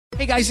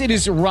Hey guys, it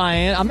is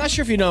Ryan. I'm not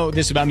sure if you know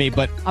this about me,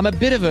 but I'm a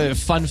bit of a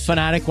fun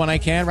fanatic when I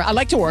can. I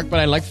like to work,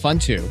 but I like fun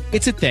too.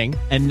 It's a thing.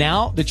 And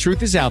now the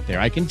truth is out there.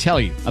 I can tell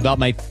you about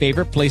my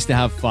favorite place to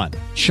have fun.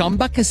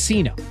 Chumba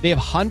Casino. They have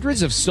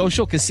hundreds of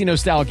social casino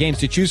style games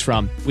to choose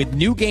from with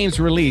new games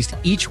released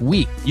each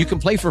week. You can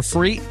play for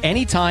free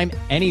anytime,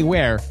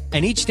 anywhere.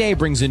 And each day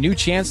brings a new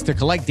chance to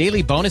collect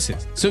daily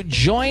bonuses. So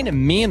join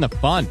me in the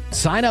fun.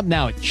 Sign up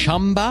now at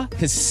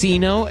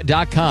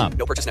ChumbaCasino.com.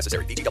 No purchase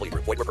necessary. VGW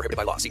Group. Void where prohibited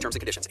by law. See terms and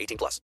conditions.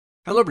 18+.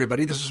 Hello,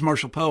 everybody. This is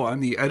Marshall Poe. I'm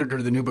the editor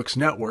of the New Books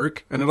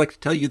Network, and I'd like to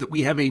tell you that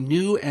we have a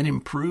new and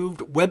improved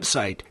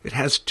website. It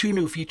has two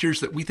new features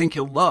that we think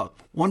you'll love.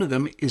 One of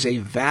them is a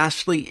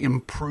vastly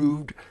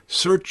improved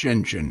search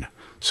engine,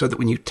 so that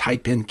when you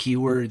type in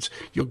keywords,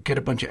 you'll get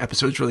a bunch of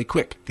episodes really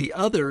quick. The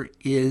other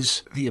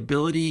is the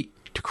ability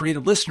to create a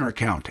listener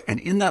account. And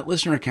in that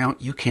listener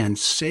account, you can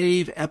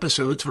save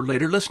episodes for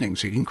later listening.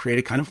 So you can create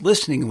a kind of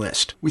listening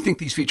list. We think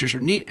these features are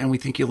neat and we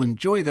think you'll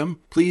enjoy them.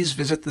 Please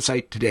visit the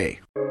site today.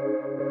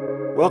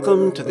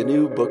 Welcome to the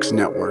New Books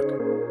Network.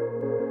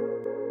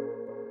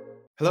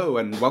 Hello,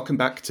 and welcome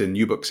back to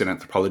New Books in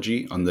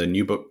Anthropology on the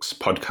New Books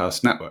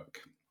Podcast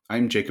Network.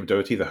 I'm Jacob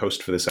Doherty, the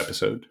host for this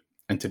episode.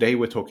 And today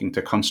we're talking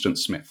to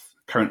Constance Smith,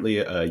 currently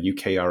a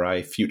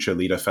UKRI Future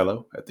Leader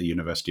Fellow at the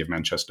University of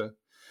Manchester,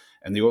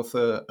 and the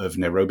author of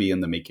Nairobi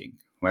in the Making,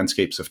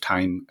 Landscapes of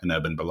Time and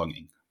Urban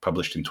Belonging,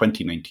 published in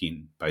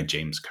 2019 by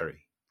James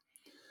Curry.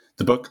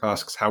 The book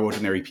asks how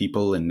ordinary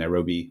people in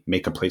Nairobi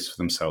make a place for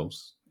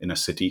themselves in a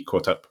city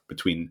caught up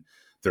between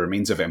the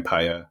remains of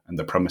empire and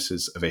the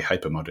promises of a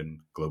hypermodern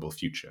global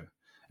future.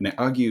 And it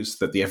argues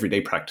that the everyday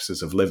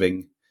practices of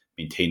living,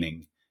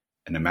 maintaining,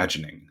 and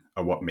imagining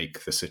are what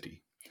make the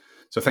city.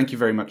 So thank you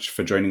very much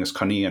for joining us,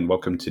 Connie, and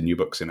welcome to New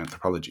Books in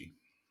Anthropology.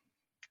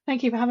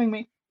 Thank you for having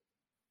me.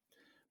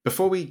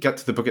 Before we get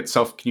to the book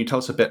itself, can you tell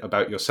us a bit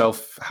about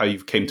yourself, how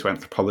you came to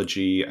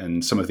anthropology,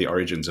 and some of the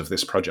origins of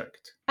this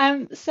project?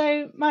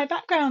 So my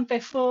background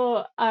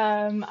before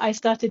I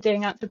started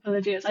doing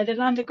anthropology is I did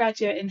an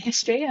undergraduate in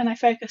history and I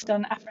focused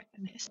on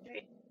African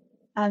history,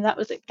 and that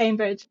was at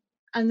Cambridge.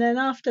 And then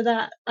after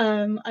that,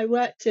 I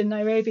worked in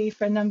Nairobi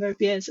for a number of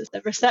years as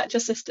a research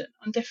assistant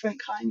on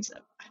different kinds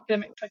of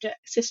academic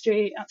projects,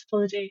 history,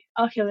 anthropology,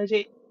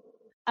 archaeology.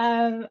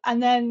 And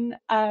then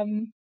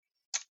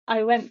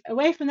I went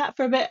away from that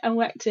for a bit and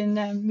worked in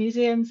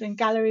museums and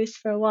galleries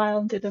for a while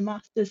and did a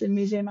master's in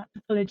museum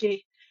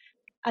anthropology.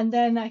 And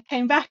then I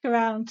came back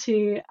around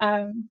to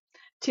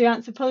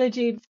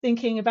anthropology,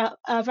 thinking about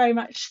very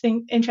much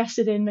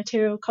interested in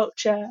material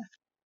culture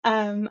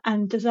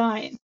and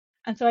design.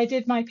 And so I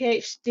did my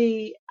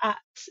PhD at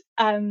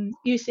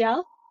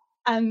UCL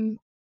in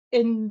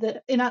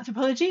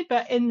anthropology,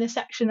 but in the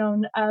section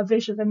on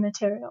visual and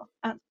material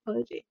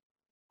anthropology.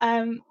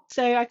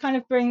 So I kind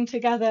of bring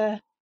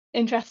together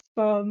interest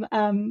from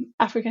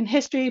African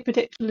history,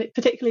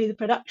 particularly the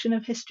production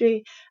of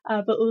history,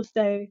 but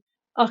also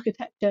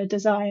architecture,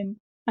 design,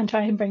 and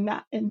try and bring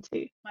that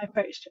into my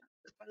approach to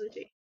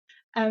anthropology.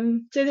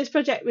 So this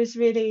project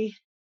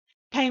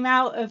came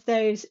out of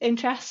those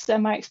interests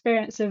and my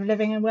experience of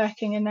living and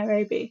working in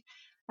Nairobi.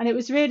 And it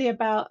was really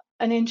about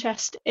an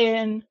interest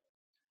in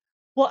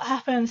what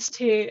happens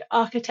to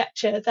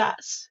architecture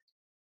that's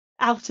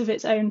out of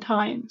its own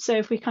time. So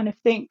if we kind of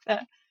think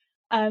that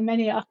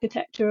many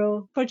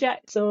architectural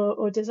projects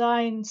or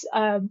designs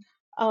are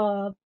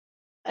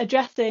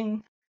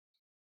addressing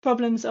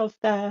problems of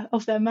their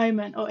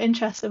moment or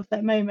interests of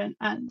their moment,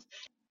 and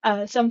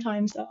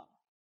sometimes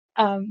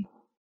are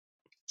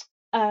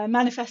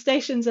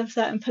manifestations of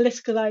certain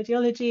political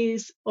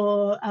ideologies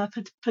or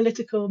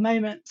political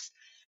moments,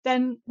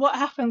 then what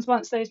happens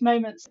once those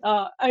moments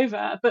are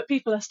over, but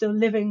people are still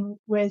living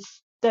with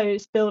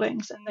those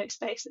buildings and those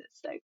spaces?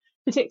 So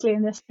particularly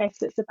in this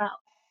case, it's about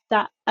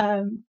that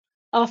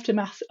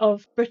aftermath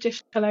of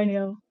British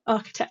colonial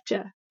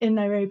architecture in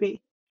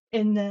Nairobi,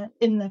 in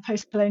the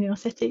post-colonial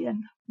city,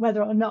 and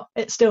whether or not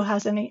it still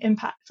has any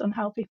impact on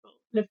how people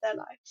live their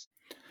lives.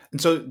 And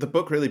so the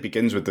book really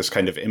begins with this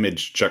kind of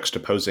image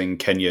juxtaposing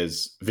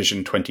Kenya's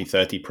Vision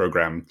 2030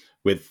 program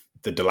with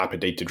the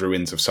dilapidated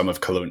ruins of some of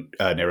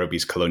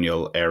Nairobi's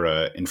colonial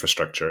era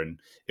infrastructure. And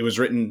it was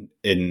written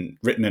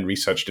and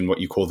researched in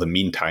what you call the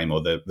meantime,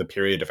 or the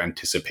period of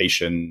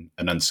anticipation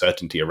and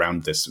uncertainty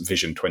around this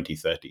Vision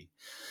 2030.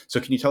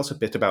 So can you tell us a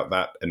bit about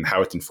that and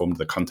how it informed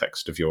the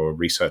context of your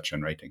research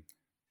and writing?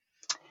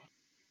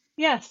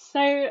 Yes,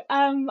 so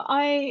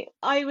I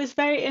was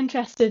very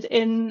interested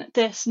in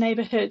this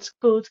neighbourhood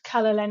called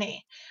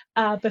Kaloleni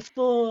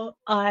before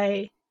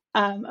I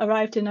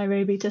arrived in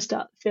Nairobi to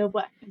start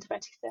fieldwork in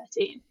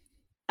 2013.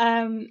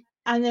 And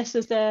this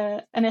was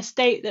an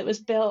estate that was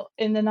built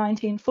in the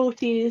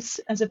 1940s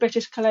as a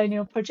British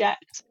colonial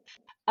project,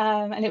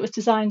 and it was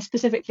designed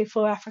specifically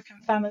for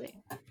African families.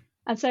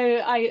 And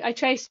so I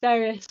traced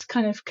various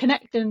kind of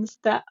connections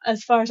that,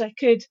 as far as I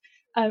could,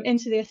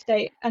 into the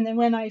estate. And then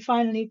when I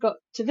finally got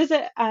to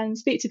visit and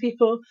speak to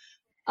people,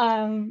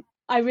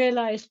 I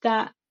realised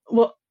that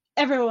what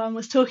everyone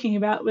was talking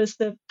about was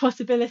the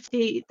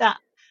possibility that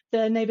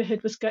the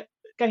neighbourhood was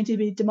going to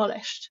be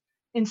demolished.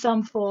 in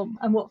some form,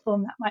 and what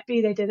form that might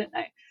be, they didn't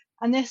know.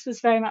 And this was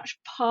very much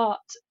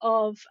part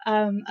of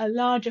a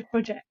larger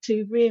project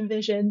to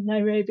re-envision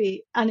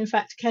Nairobi and, in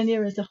fact,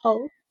 Kenya as a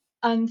whole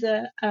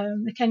under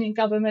the Kenyan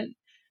government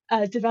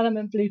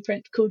development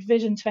blueprint called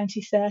Vision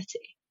 2030.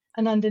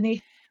 And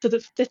underneath, sort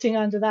of sitting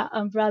under that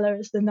umbrella,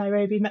 is the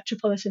Nairobi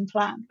Metropolitan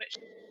Plan, which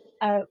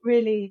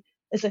really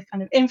is a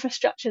kind of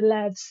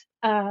infrastructure-led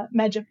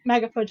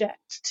mega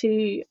project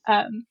to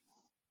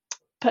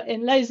put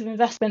in loads of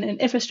investment in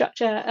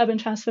infrastructure, urban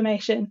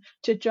transformation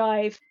to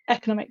drive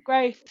economic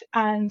growth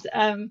and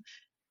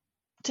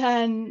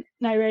turn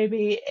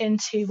Nairobi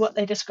into what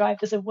they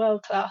described as a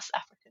world-class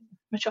African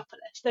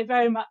metropolis. So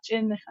very much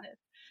in the kind of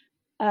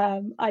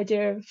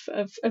idea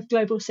of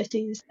global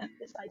cities and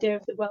this idea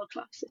of the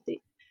world-class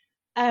city.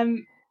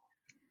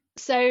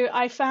 So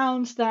I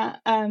found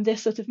that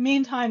this sort of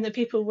meantime that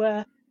people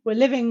were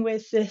living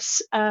with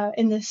this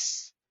in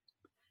this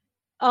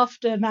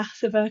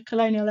aftermath of a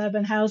colonial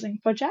urban housing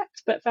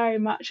project, but very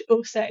much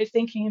also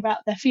thinking about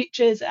their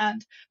futures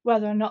and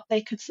whether or not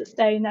they could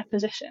sustain their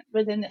position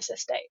within this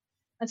estate.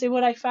 And so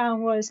what I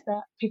found was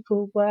that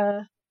people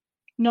were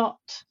not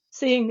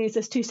seeing these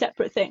as two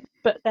separate things,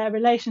 but their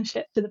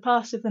relationship to the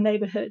past of the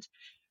neighbourhood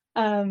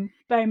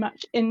very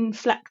much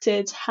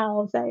inflected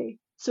how they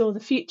saw the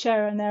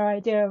future and their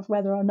idea of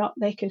whether or not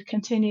they could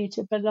continue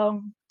to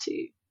belong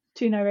to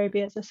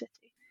Nairobi as a city.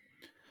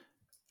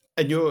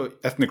 And your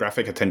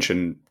ethnographic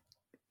attention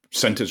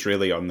centers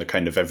really on the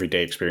kind of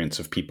everyday experience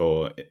of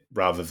people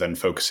rather than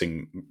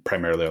focusing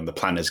primarily on the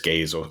planner's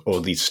gaze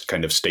or these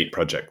kind of state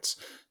projects.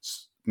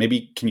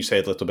 Maybe can you say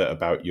a little bit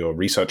about your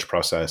research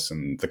process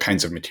and the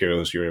kinds of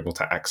materials you're able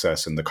to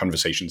access and the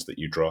conversations that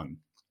you draw on?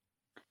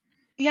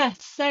 Yes.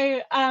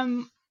 So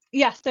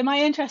so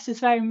my interest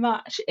is very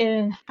much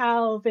in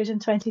how Vision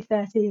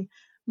 2030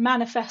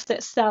 manifests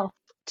itself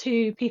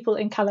to people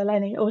in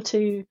Kaloleni or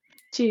to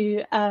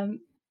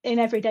in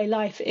everyday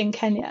life in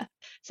Kenya.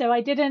 So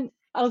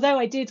although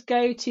I did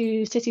go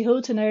to City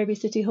Hall, to Nairobi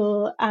City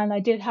Hall, and I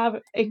did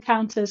have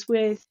encounters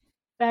with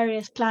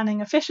various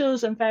planning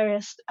officials and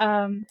various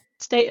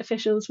state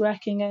officials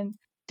working in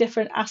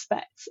different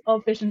aspects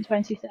of Vision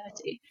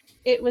 2030.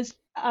 It was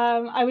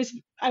I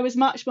was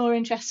much more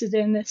interested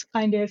in this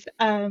kind of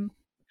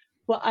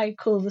what I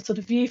call the sort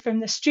of view from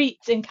the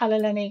streets in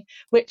Kaloleni,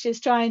 which is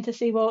trying to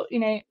see, well,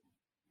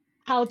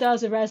 how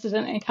does a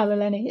resident in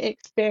Kaloleni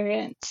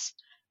experience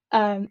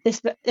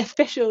this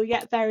official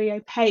yet very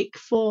opaque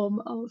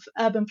form of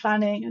urban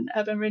planning and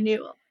urban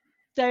renewal.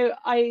 So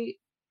I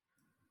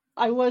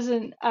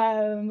wasn't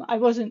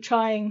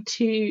trying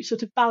to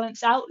sort of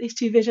balance out these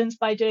two visions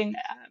by doing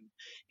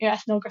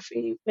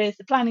ethnography with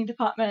the planning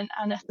department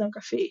and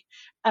ethnography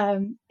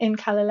in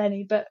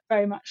Kaloleni, but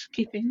very much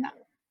keeping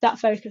that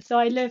focus. So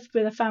I lived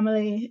with a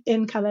family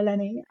in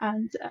Kaloleni,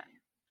 and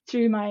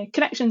through my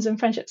connections and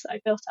friendships that I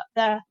built up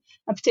there,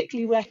 and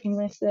particularly working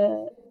with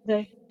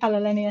the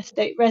Kaloleni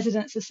Estate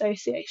Residents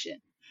Association,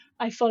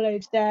 I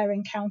followed their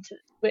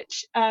encounters,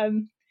 which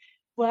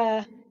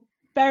were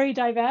very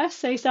diverse.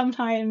 So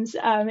sometimes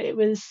it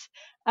was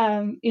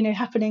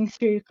happening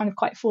through kind of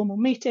quite formal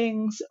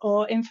meetings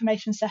or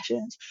information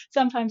sessions.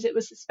 Sometimes it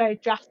was this very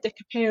drastic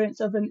appearance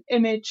of an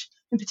image,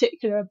 in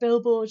particular a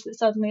billboard that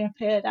suddenly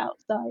appeared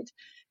outside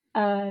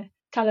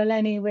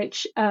Kaloleni,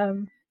 which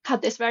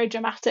had this very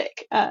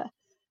dramatic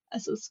a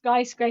sort of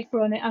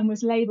skyscraper on it and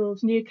was labelled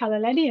New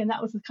Kaloleni, and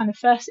that was the kind of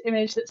first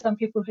image that some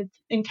people had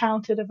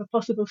encountered of a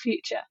possible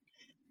future.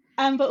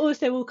 But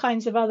also all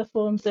kinds of other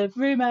forms of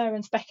rumour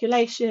and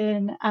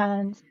speculation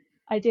and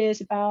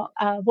ideas about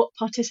what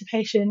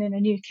participation in a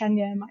new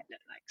Kenya might look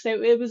like.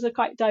 So it was a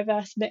quite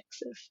diverse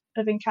mix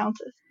of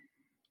encounters.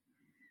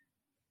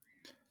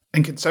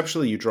 And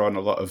conceptually, you draw on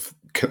a lot of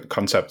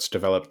concepts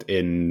developed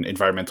in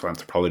environmental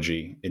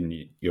anthropology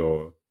in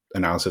your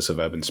analysis of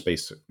urban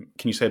space.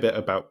 Can you say a bit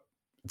about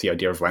the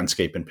idea of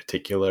landscape in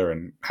particular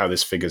and how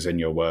this figures in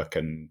your work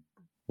and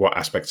what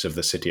aspects of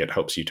the city it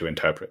helps you to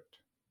interpret?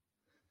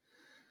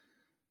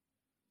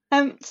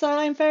 So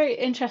I'm very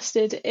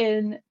interested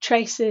in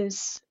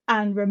traces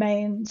and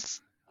remains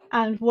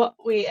and what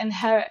we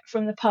inherit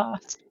from the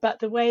past, but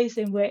the ways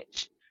in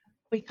which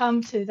we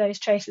come to those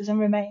traces and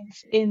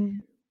remains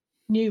in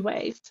new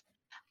ways.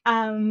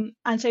 And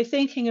so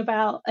thinking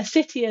about a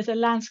city as a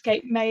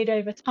landscape made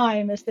over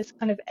time as this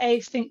kind of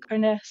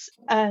asynchronous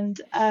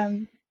and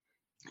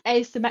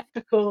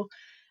asymmetrical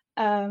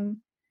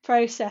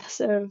process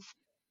of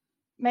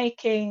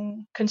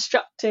making,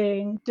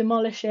 constructing,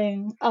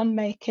 demolishing,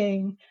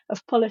 unmaking,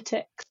 of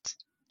politics,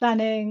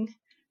 planning,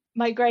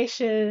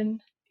 migration,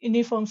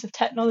 new forms of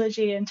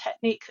technology and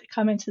technique that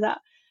come into that,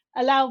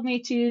 allowed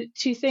me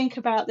to think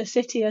about the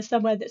city as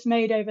somewhere that's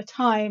made over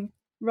time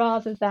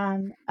rather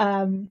than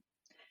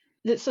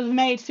that's sort of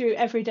made through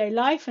everyday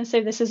life. And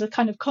so this is a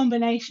kind of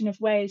combination of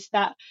ways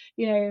that,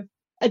 a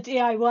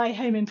DIY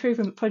home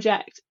improvement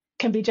project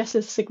can be just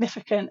as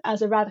significant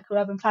as a radical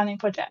urban planning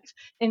project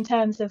in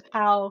terms of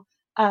how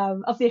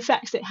of the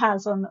effects it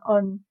has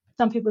on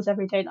some people's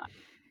everyday life.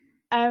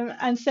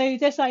 And so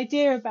this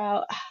idea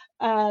about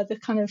the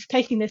kind of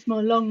taking this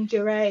more longue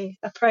durée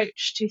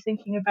approach to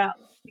thinking about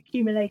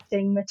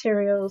accumulating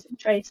materials and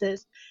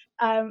traces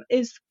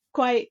is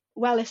quite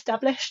well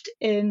established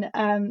in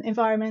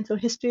environmental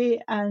history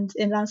and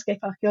in landscape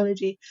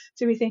archaeology.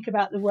 So we think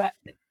about the work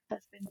that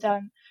has been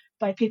done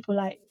by people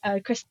like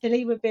Chris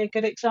Tilley would be a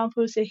good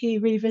example. So he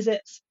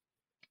revisits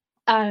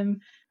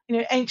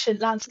ancient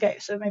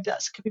landscapes, so maybe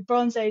that could be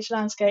Bronze Age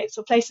landscapes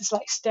or places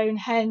like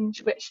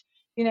Stonehenge, which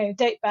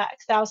date back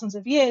thousands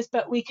of years,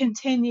 but we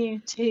continue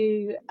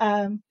to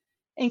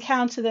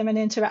encounter them and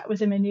interact with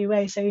them in new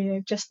ways.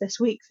 So just this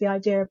week, the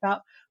idea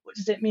about what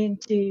does it mean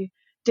to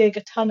dig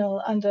a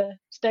tunnel under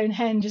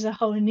Stonehenge is a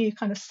whole new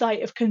kind of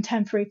site of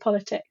contemporary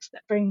politics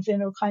that brings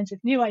in all kinds of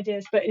new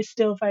ideas, but is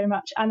still very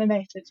much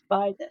animated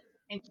by the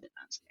ancient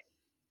landscape.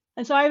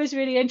 And so I was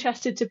really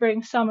interested to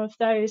bring some of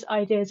those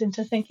ideas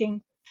into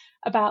thinking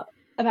about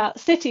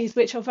cities,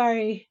 which are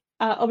very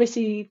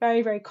obviously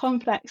very, very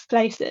complex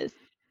places,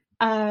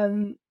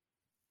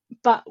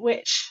 but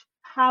which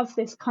have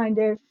this kind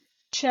of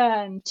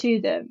churn to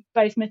them,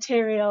 both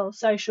material,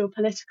 social,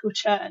 political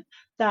churn,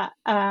 that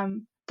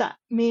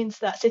means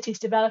that cities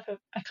develop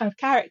a kind of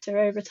character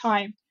over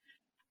time.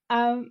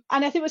 And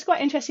I think it was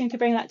quite interesting to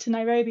bring that to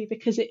Nairobi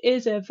because it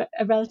is a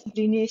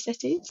relatively new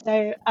city.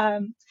 So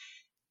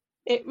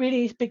it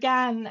really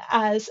began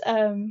as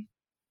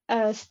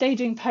a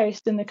staging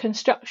post in the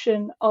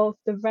construction of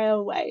the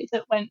railway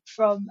that went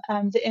from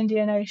the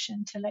Indian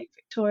Ocean to Lake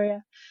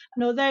Victoria.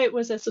 And although it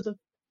was a sort of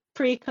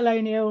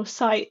pre-colonial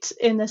site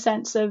in the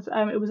sense of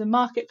it was a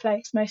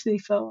marketplace mostly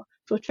for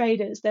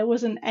traders, there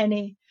wasn't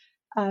any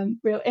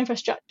real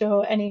infrastructure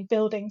or any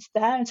buildings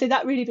there. And so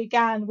that really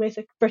began with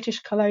a British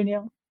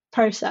colonial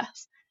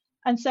process.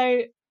 And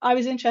so I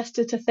was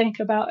interested to think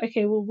about,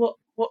 okay, well,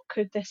 what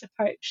could this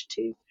approach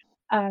to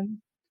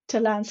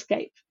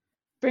landscape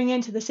bring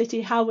into the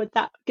city? How would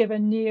that give a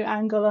new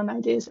angle on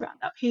ideas around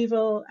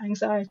upheaval,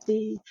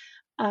 anxiety,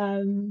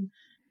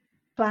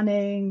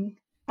 planning,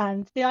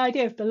 and the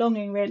idea of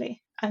belonging,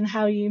 really, and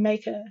how you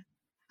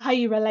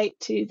relate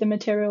to the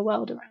material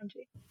world around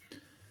you.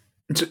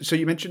 So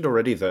you mentioned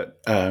already that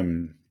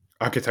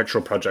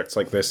architectural projects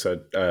like this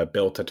are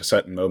built at a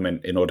certain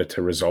moment in order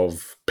to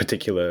resolve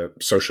particular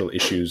social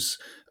issues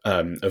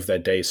of their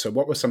day. So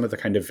what were some of the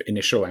kind of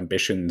initial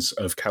ambitions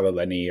of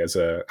Kaloleni as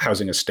a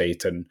housing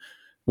estate, and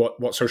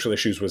what social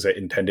issues was it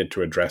intended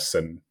to address,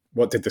 and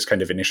what did this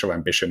kind of initial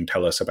ambition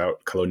tell us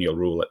about colonial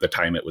rule at the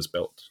time it was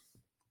built?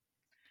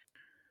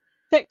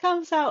 So it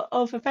comes out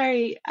of a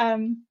very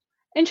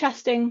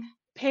interesting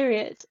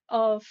period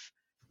of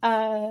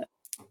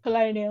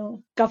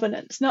colonial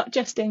governance, not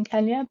just in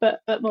Kenya,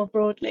 but more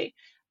broadly.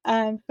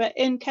 But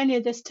in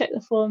Kenya, this took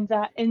the form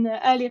that in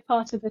the earlier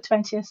part of the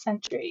 20th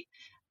century,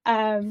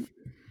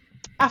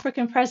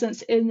 African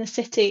presence in the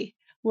city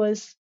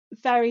was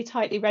very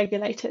tightly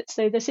regulated.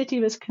 So the city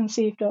was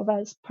conceived of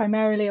as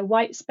primarily a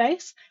white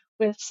space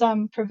with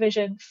some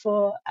provision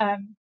for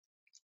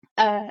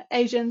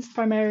Asians,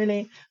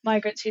 primarily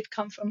migrants who'd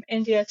come from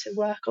India to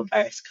work on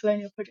various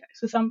colonial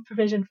projects, with some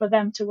provision for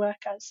them to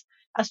work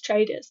as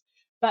traders.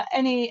 But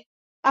any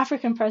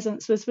African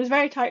presence was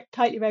very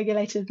tightly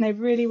regulated, and they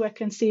really were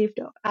conceived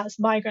of as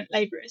migrant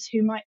labourers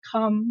who might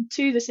come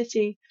to the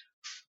city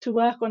to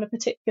work on a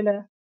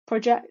particular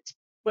project,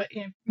 but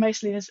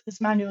mostly as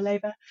manual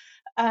labour,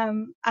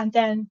 and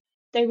then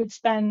they would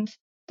spend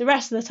the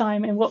rest of the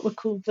time in what were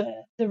called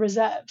the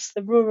reserves,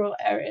 the rural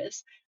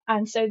areas.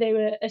 And so they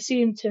were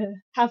assumed to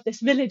have this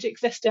village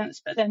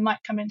existence, but then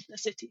might come into the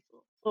city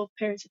for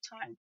periods of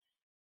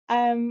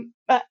time.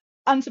 But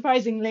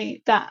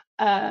unsurprisingly, that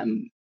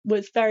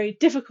was very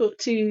difficult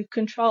to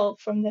control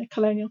from the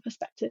colonial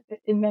perspective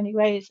in many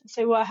ways. And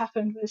so what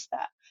happened was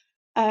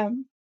that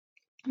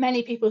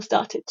many people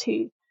started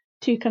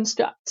to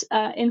construct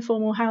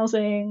informal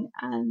housing,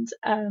 and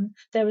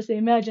there was the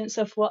emergence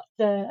of what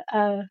the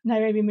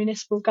Nairobi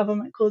municipal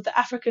government called the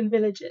African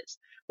villages,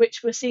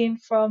 which were seen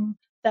from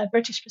the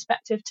British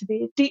perspective to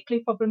be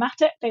deeply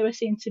problematic. They were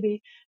seen to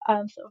be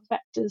sort of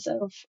vectors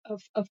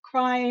of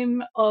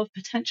crime, of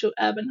potential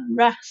urban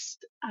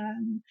unrest,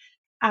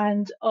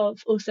 and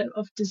also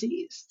of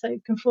disease. So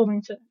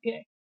conforming to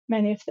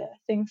many of the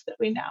things that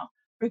we now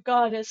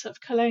regard as sort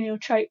of colonial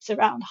tropes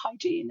around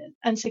hygiene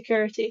and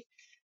security.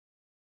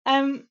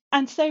 And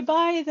so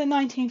by the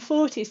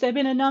 1940s, there have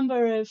been a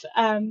number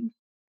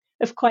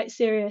of quite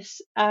serious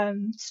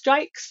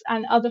strikes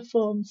and other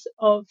forms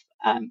of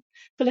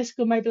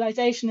political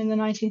mobilization in the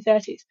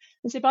 1930s.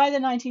 And so by the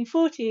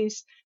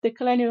 1940s, the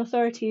colonial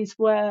authorities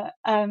were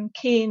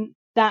keen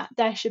that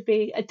there should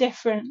be a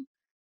different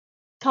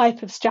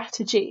type of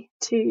strategy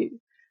to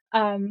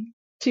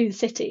the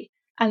city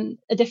and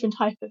a different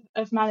type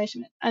of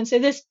management. And so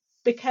this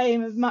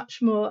became a much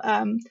more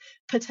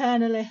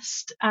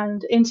paternalist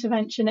and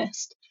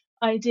interventionist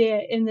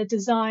idea in the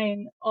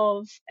design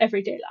of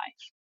everyday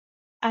life.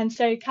 And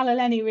so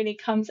Kaloleni really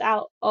comes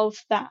out of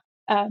that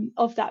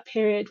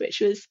period,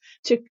 which was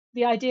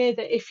the idea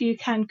that if you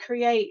can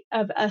create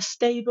a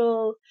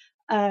stable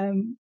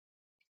and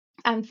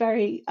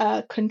very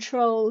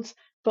controlled,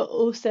 but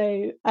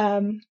also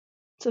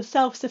sort of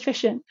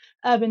self-sufficient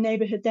urban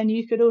neighborhood, then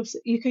you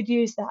could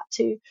use that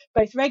to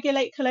both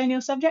regulate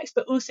colonial subjects,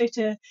 but also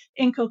to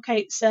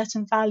inculcate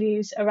certain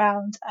values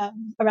around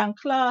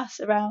class,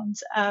 around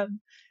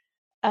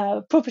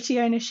property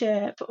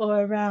ownership,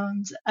 or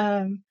around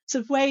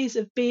sort of ways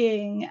of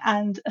being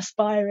and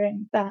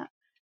aspiring that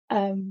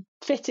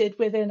fitted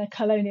within a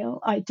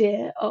colonial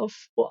idea of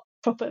what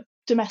proper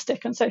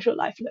domestic and social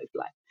life looked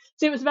like.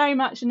 So it was very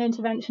much an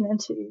intervention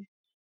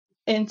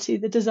into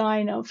the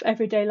design of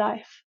everyday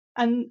life.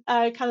 And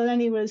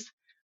Kaloleni was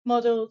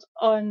modelled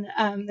on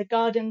the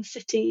garden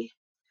city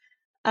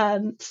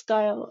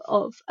style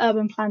of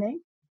urban planning,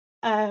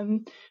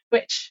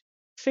 which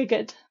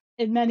figured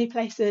in many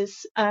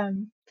places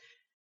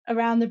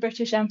around the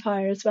British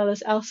Empire as well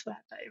as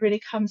elsewhere. But it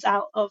really comes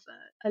out of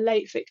a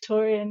late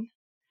Victorian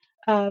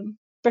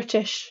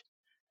British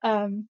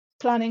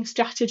planning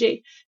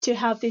strategy to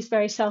have these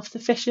very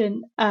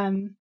self-sufficient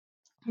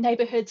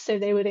neighbourhoods. So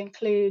they would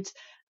include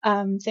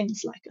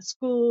things like a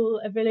school,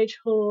 a village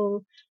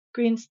hall,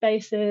 green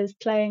spaces,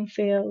 playing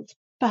fields,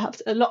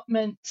 perhaps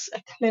allotments,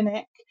 a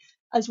clinic,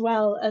 as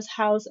well as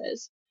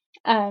houses.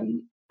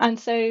 And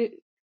so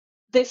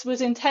this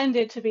was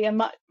intended to be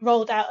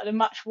rolled out at a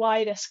much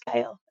wider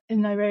scale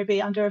in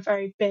Nairobi under a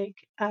very big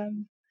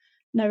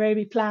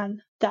Nairobi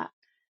plan that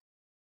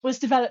was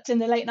developed in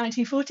the late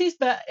 1940s,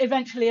 but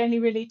eventually only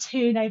really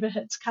two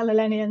neighbourhoods,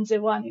 Kaloleni and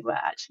Ziwani, were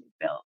actually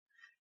built.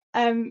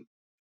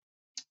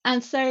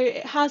 And so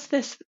it has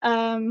this.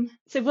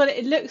 So what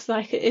it looks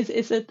like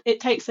it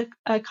takes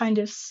a kind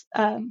of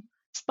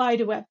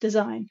spiderweb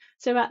design.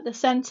 So at the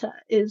centre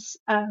is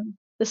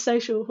the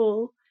social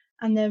hall,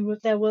 and then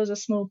there was a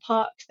small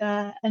park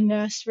there, a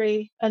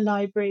nursery, a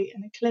library,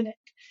 and a clinic.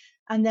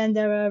 And then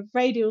there are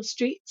radial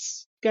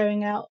streets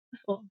going out,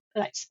 or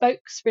like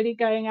spokes really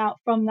going out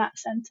from that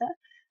centre.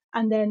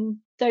 And then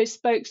those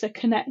spokes are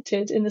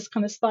connected in this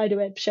kind of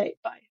spiderweb shape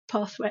by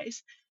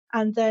pathways.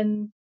 And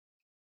then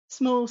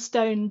small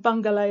stone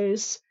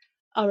bungalows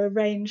are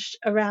arranged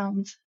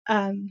around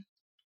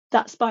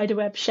that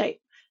spiderweb shape.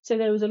 So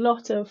there was a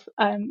lot of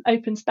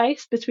open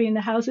space between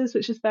the houses,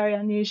 which was very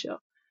unusual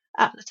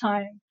at the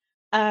time.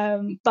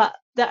 But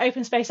the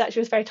open space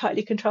actually was very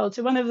tightly controlled.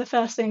 So one of the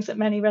first things that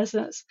many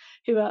residents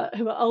who are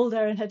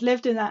older and had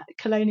lived in that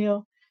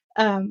colonial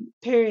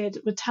period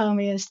would tell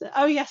me is that,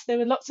 oh yes, there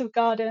were lots of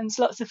gardens,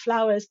 lots of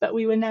flowers, but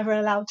we were never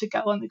allowed to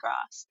go on the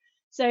grass.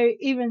 So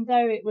even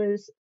though it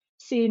was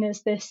seen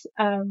as this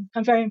and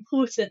very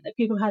important that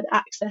people had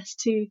access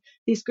to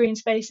these green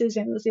spaces,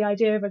 and it was the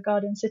idea of a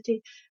garden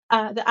city,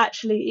 that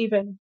actually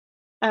even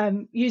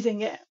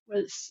using it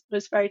was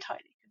very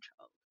tightly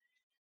controlled.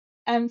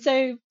 And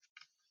so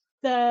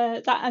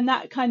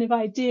that kind of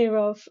idea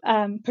of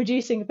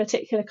producing a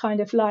particular kind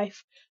of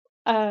life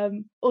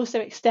also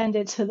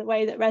extended to the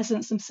way that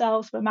residents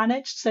themselves were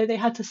managed. So they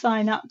had to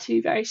sign up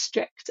to very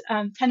strict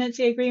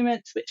tenancy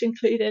agreements, which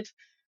included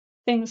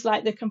things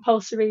like the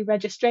compulsory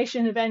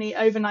registration of any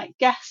overnight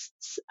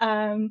guests.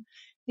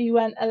 You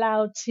weren't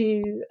allowed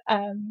to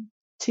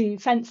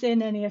fence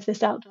in any of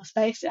this outdoor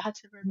space. It had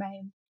to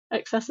remain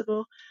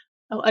accessible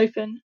or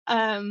open.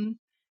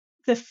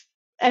 The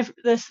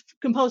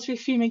compulsory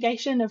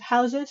fumigation of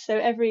houses. So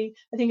I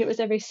think it was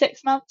every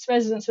 6 months,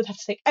 residents would have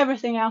to take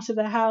everything out of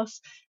their house,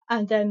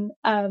 and then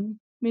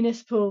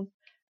municipal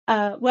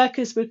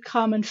workers would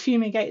come and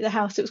fumigate the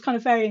house. It was kind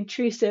of very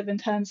intrusive in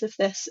terms of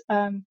this.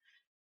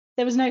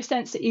 There was no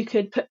sense that you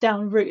could put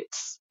down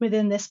roots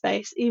within this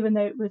space, even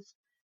though it was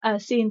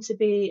seen to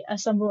be a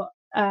somewhat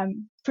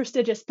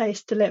prestigious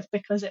place to live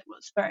because it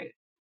was very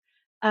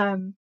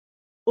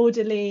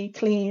orderly,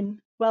 clean,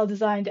 well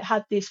designed. It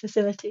had these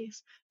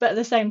facilities, but at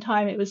the same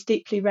time, it was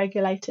deeply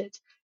regulated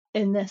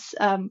in this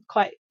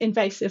quite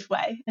invasive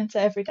way into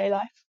everyday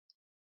life.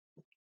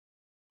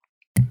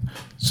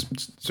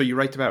 So you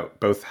write about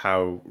both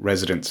how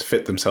residents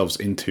fit themselves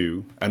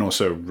into and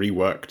also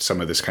reworked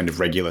some of this kind of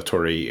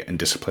regulatory and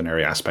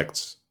disciplinary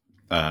aspects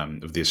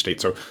of the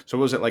estate. So what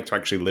was it like to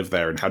actually live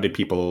there, and how did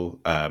people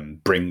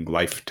bring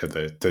life to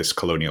this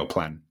colonial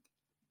plan?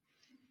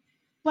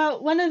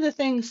 Well, one of the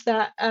things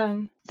that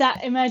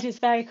emerges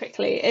very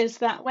quickly is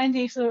that when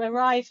you sort of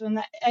arrive on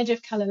the edge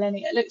of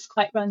Kaloleni, it looks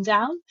quite run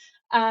down.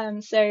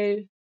 So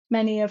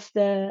many of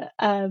the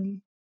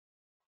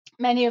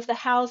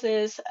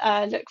houses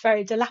look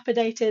very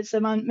dilapidated. So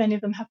many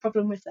of them have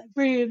problem with their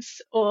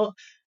roofs, or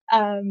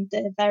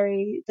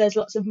there's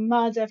lots of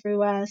mud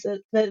everywhere. So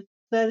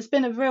there's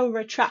been a real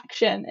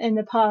retraction in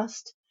the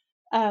past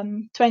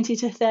 20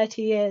 to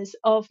 30 years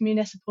of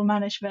municipal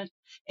management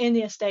in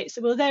the estate.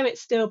 So although it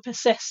still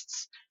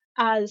persists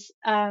as,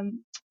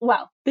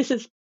 this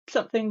is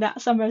something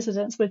that some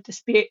residents would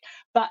dispute,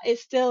 but it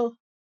still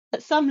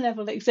at some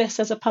level exists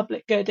as a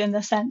public good, in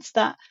the sense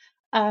that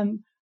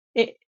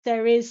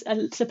there is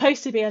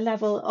supposed to be a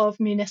level of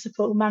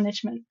municipal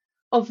management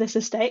of this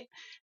estate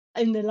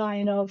in the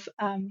line of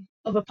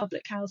a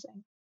public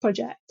housing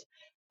project.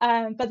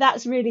 But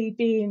that's really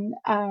been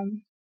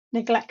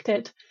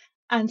neglected.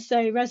 And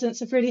so residents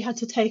have really had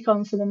to take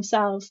on for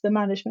themselves the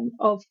management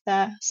of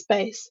their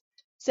space.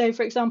 So,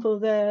 for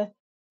example, the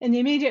in the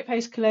immediate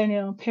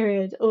post-colonial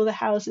period, all the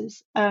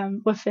houses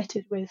were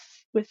fitted with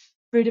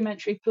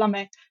rudimentary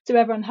plumbing, so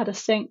everyone had a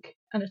sink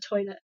and a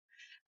toilet.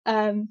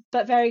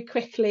 But very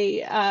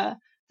quickly, the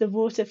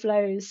water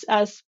flows,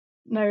 as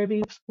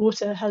Nairobi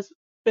water has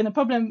been a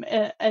problem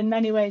in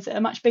many ways at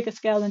a much bigger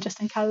scale than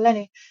just in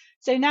Kaloleni.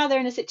 So now they're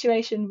in a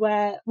situation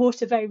where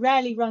water very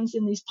rarely runs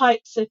in these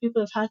pipes, so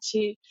people have had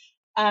to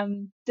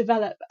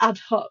develop ad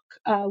hoc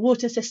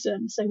water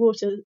systems. So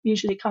water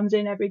usually comes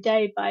in every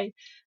day by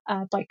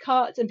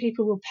carts, and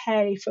people will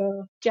pay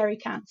for jerry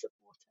cans of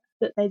water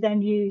that they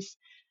then use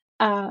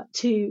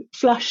to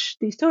flush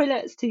these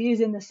toilets, to use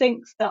in the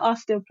sinks that are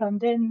still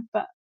plumbed in,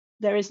 but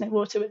there is no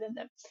water within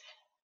them.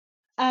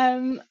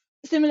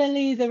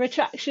 Similarly, the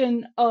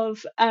retraction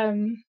of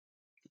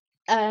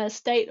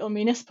state or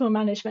municipal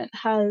management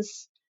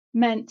has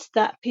meant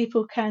that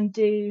people can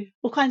do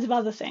all kinds of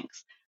other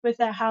things with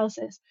their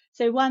houses.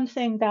 So one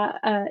thing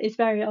that is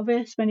very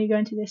obvious when you go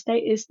into the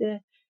estate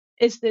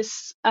is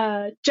this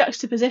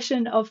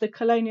juxtaposition of the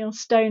colonial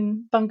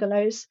stone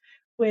bungalows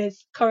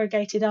with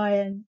corrugated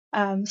iron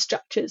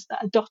structures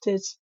that are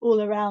dotted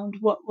all around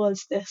what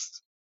was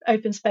this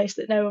open space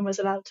that no one was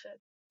allowed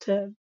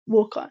to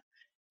walk on.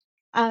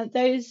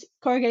 Those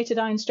corrugated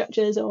iron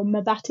structures, or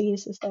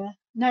mabatis as they're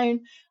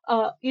known,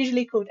 are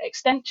usually called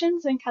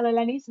extensions in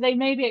Kaloleni. So they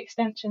may be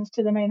extensions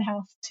to the main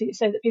house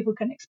so that people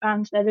can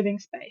expand their living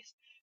space.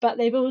 But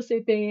they've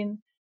also been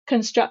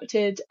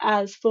constructed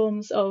as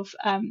forms of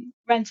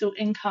rental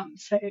income.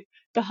 So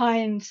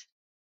behind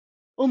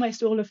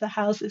almost all of the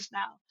houses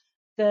now,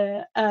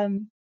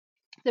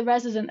 the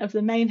resident of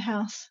the main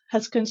house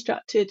has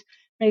constructed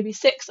maybe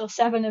 6 or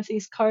 7 of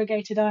these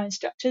corrugated iron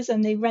structures,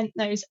 and they rent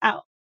those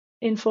out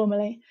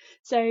informally.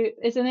 So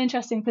it's an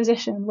interesting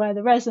position where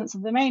the residents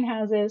of the main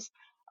houses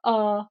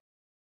are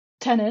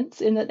tenants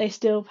in that they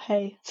still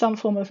pay some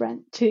form of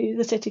rent to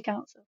the city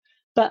council,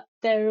 but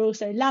they're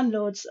also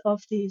landlords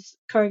of these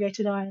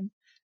corrugated iron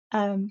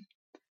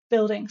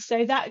buildings.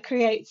 So that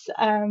creates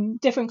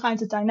different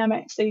kinds of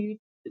dynamics. So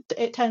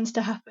it tends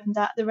to happen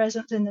that the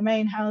residents in the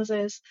main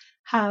houses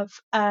are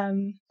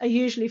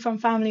usually from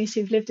families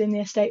who've lived in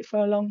the estate for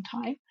a long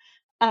time.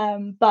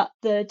 But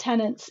the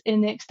tenants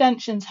in the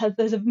extensions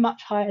there's a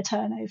much higher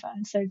turnover,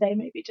 and so they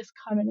maybe just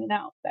come in and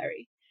out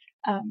very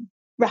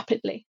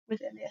rapidly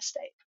within the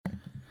estate.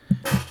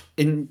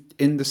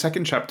 In the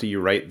second chapter,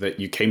 you write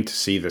that you came to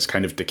see this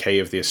kind of decay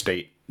of the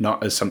estate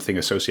not as something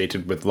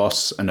associated with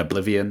loss and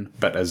oblivion,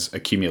 but as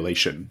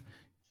accumulation.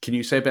 Can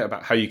you say a bit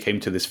about how you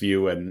came to this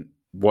view and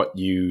how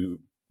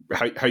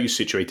you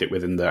situate it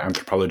within the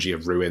anthropology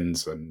of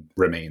ruins and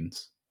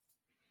remains?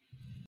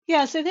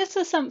 Yeah, so this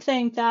was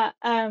something that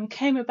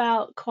came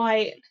about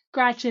quite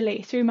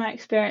gradually through my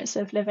experience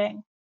of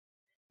living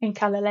in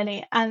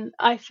Kaloleni, and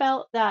I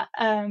felt that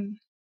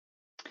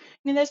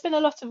there's been a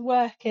lot of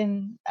work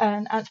in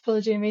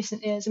anthropology in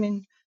recent years.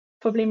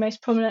 Probably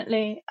most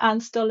prominently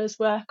Anne Stoller's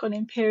work on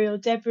imperial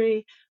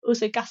debris,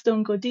 also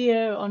Gaston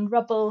Gordillo on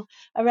rubble,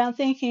 around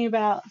thinking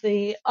about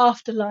the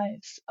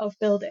afterlives of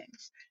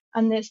buildings.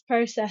 And this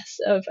process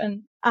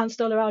and Anne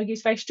Stoller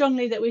argues very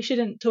strongly that we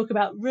shouldn't talk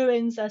about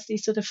ruins as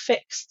these sort of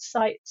fixed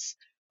sites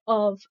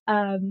of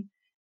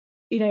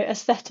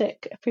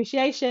aesthetic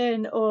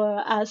appreciation or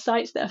as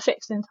sites that are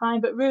fixed in time,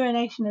 but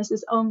ruination is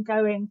this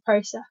ongoing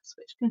process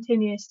which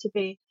continues to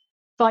be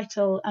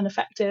vital and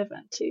effective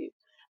and to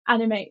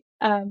animate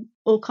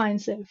all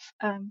kinds of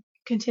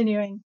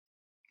continuing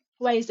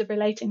ways of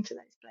relating to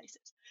those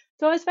places.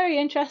 So I was very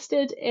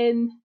interested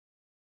in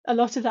a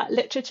lot of that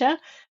literature,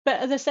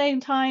 but at the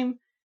same time,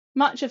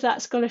 much of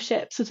that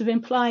scholarship sort of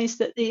implies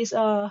that these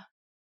are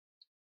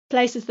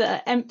places that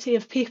are empty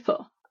of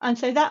people. And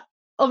so that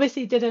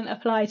obviously didn't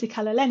apply to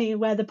Kaloleni,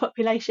 where the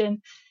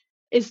population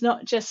is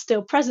not just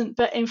still present,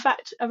 but in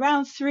fact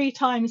around 3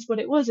 times what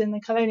it was in the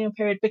colonial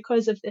period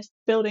because of this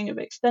building of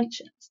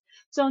extensions.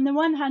 So on the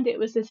one hand, it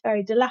was this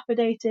very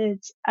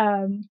dilapidated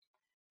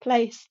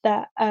place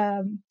that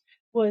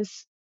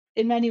was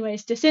in many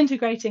ways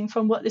disintegrating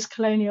from what this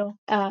colonial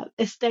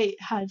estate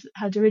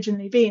had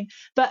originally been.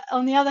 But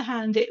on the other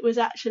hand, it was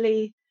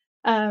actually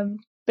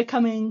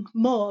becoming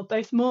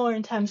both more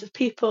in terms of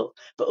people,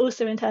 but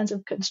also in terms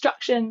of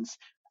constructions.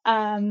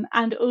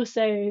 And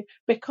also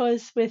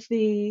because with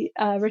the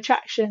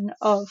retraction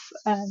of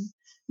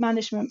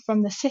management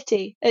from the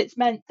city, it's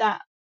meant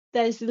that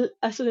there's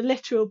a sort of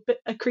literal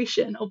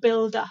accretion or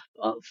build-up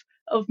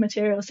of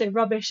material. So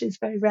rubbish is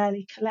very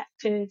rarely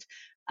collected.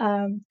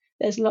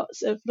 There's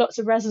lots of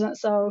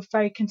residents are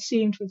very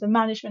consumed with the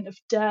management of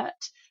dirt.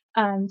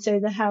 So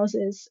the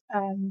houses,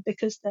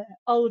 because they're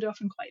old, are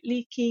often quite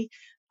leaky.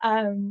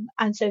 And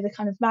so the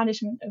kind of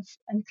management of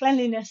and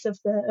cleanliness of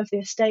the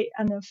estate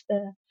and of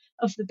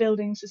the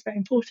buildings is very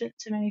important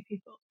to many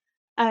people.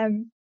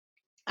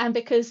 And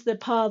because the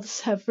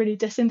paths have really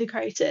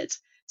disintegrated,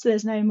 so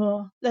there's no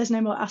more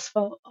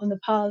asphalt on the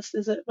paths.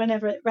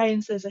 Whenever it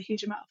rains, there's a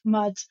huge amount of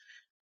mud,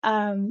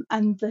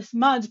 and this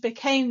mud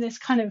became this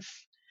kind of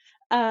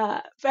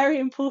very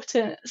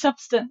important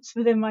substance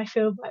within my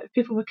field.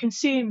 People were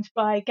consumed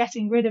by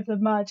getting rid of the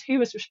mud. Who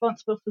was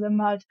responsible for the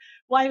mud?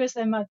 Why was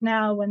there mud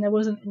now when there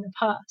wasn't in the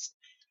past?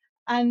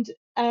 And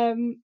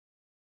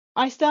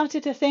I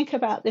started to think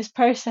about this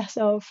process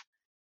of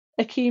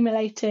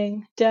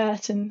accumulating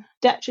dirt and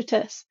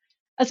detritus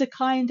as a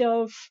kind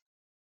of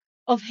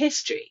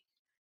history.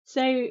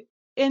 So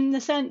in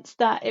the sense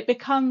that it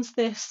becomes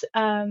this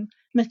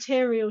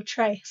material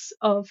trace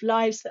of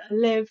lives that are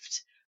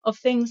lived, of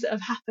things that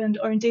have happened,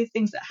 or indeed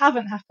things that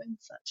haven't happened,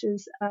 such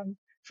as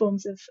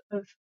forms of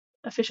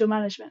official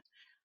management.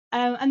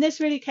 And this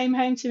really came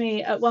home to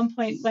me at one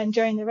point when,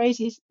 during the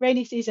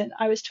rainy season,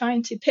 I was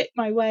trying to pick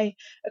my way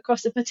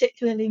across a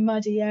particularly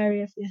muddy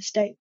area of the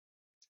estate.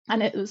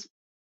 And it was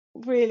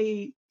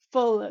really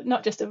full,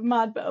 not just of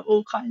mud, but of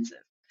all kinds of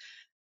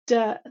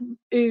dirt and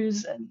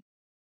ooze and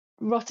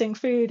rotting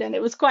food. And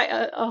it was quite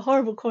a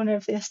horrible corner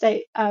of the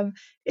estate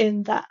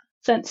in that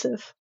sense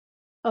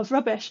of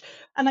rubbish.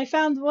 And I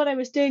found what I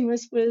was doing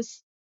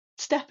was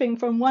stepping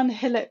from one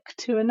hillock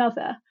to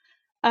another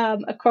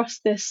across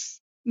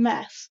this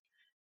mess.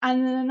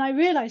 And then I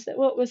realized that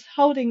what was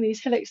holding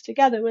these hillocks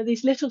together were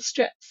these little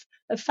strips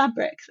of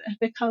fabric that had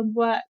become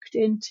worked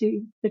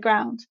into the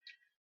ground.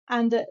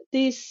 And that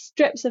these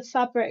strips of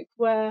fabric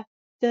were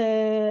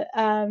the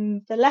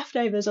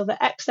leftovers or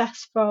the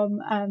excess from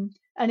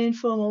an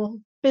informal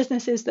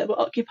businesses that were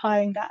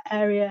occupying that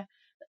area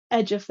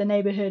edge of the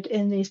neighborhood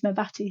in these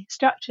mabati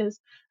structures.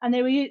 And they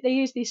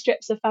used these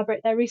strips of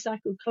fabric, they're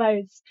recycled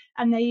clothes,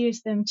 and they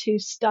used them to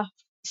stuff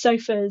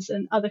sofas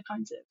and other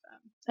kinds of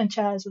and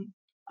chairs and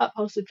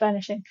upholstered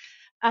furnishing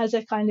as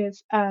a kind of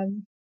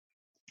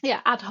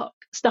ad hoc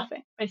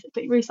stuffing,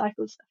 basically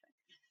recycled stuffing.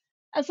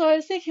 And so I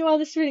was thinking, well,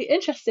 this is really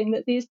interesting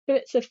that these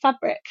bits of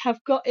fabric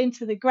have got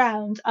into the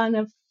ground and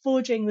are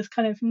forging this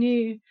kind of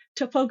new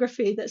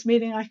topography that's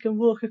meaning I can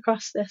walk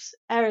across this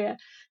area.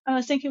 And I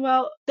was thinking,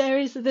 well, there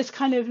is this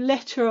kind of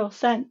literal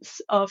sense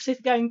of, so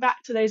going back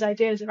to those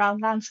ideas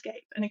around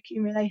landscape and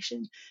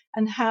accumulation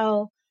and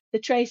how the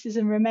traces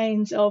and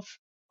remains of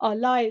our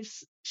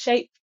lives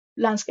shape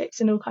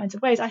landscapes in all kinds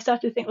of ways. I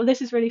started to think, well,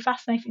 this is really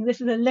fascinating.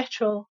 This is a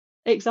literal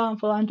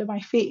example under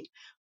my feet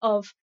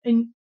of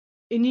a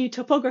new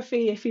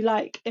topography, if you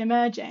like,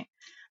 emerging.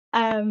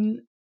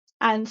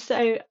 And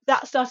so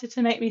that started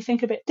to make me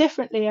think a bit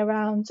differently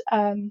around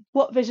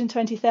what Vision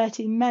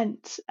 2030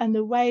 meant and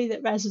the way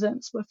that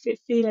residents were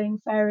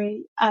feeling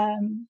very,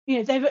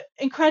 they were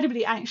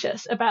incredibly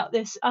anxious about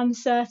this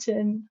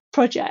uncertain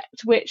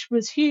project, which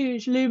was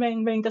huge,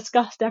 looming, being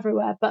discussed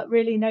everywhere, but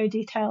really no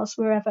details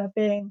were ever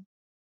being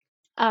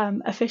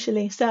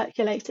officially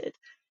circulated.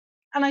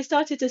 And I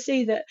started to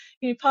see that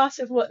part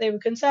of what they were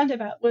concerned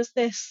about was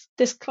this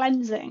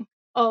cleansing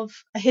of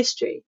a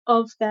history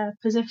of their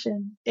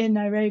position in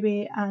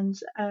Nairobi and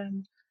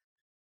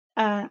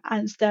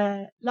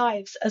their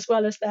lives as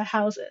well as their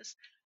houses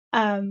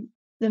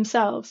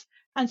themselves.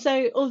 And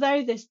so,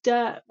 although this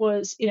dirt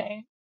was,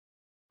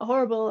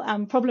 horrible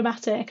and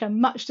problematic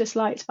and much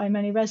disliked by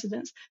many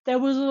residents, there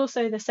was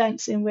also the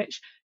sense in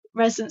which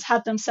residents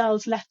had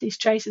themselves left these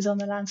traces on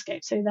the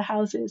landscape. So the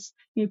houses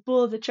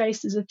bore the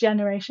traces of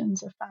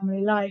generations of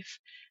family life,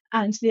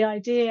 and the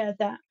idea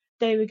that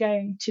they were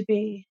going to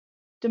be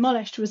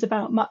demolished was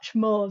about much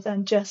more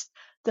than just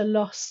the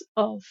loss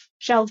of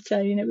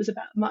shelter. It was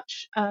about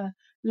much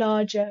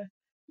larger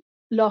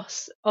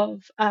loss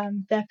of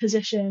their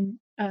position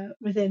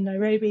within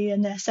Nairobi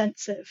and their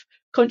sense of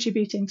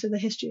contributing to the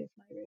history of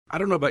Nairobi. I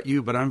don't know about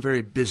you, but I'm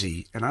very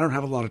busy and I don't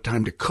have a lot of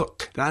time to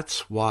cook.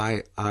 That's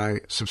why I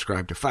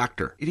subscribe to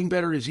Factor. Eating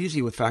better is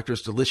easy with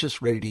Factor's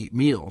delicious, ready-to-eat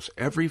meals.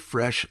 Every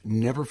fresh,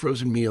 never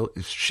frozen meal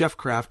is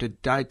chef-crafted,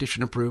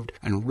 dietitian approved,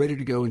 and ready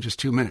to go in just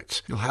 2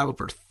 minutes. You'll have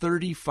over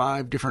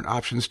 35 different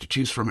options to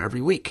choose from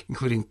every week,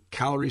 including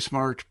Calorie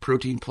Smart,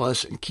 Protein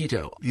Plus, and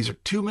Keto. These are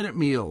 2-minute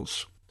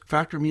meals.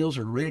 Factor meals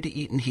are ready to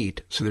eat and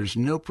heat, so there's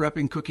no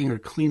prepping, cooking, or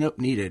cleanup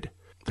needed.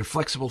 They're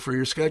flexible for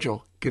your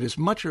schedule. Get as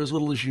much or as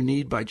little as you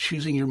need by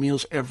choosing your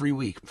meals every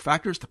week.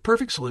 Factor is the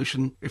perfect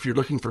solution if you're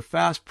looking for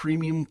fast,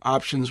 premium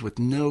options with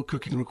no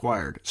cooking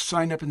required.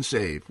 Sign up and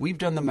save. We've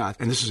done the math,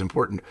 and this is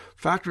important.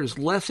 Factor is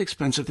less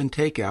expensive than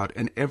takeout,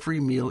 and every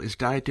meal is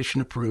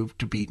dietitian approved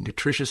to be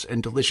nutritious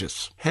and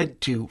delicious.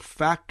 Head to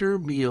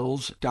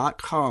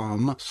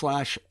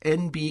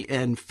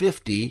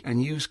factormeals.com/NBN50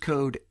 and use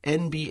code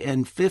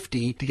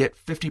NBN50 to get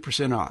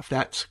 50% off.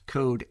 That's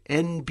code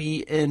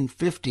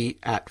NBN50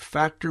 at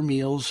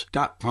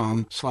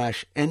factormeals.com/NBN50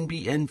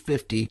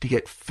 to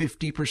get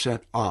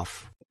 50%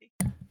 off.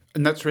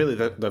 And that's really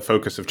the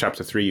focus of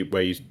Chapter 3,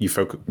 where you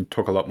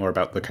talk a lot more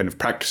about the kind of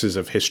practices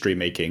of history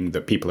making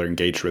that people are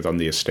engaged with on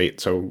the estate.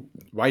 So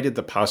why did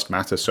the past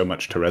matter so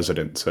much to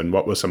residents, and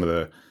what were some of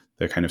the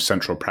kind of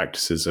central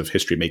practices of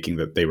history making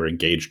that they were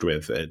engaged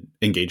in,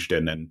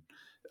 and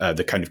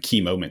the kind of key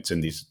moments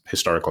in these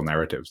historical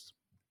narratives?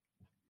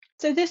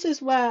 So this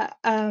is where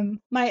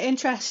my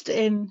interest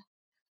in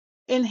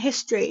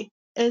history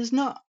is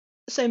not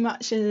so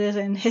much as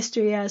in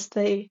history as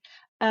the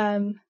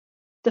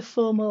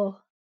formal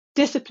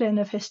discipline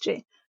of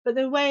history, but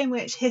the way in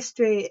which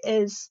history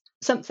is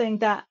something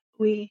that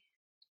we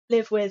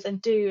live with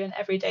and do in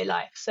everyday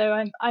life. So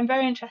I'm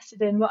very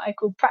interested in what I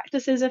call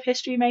practices of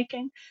history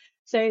making.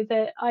 So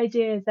the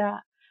idea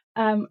that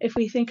if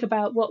we think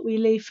about what we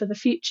leave for the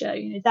future,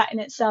 that in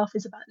itself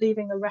is about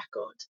leaving a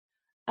record.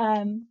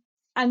 And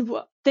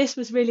what this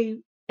was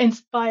really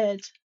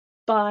inspired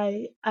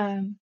by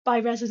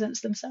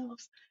residents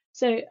themselves.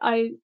 So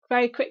I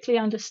very quickly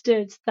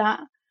understood that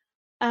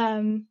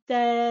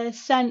their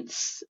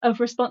sense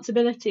of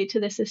responsibility to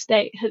this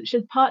estate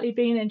should partly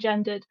been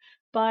engendered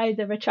by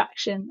the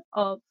retraction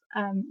of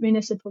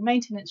municipal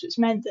maintenance, which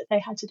meant that they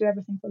had to do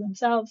everything for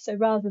themselves. So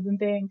rather than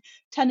being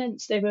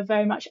tenants, they were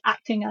very much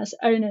acting as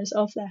owners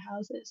of their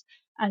houses,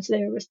 and so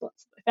they were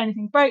responsible. If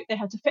anything broke, they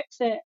had to fix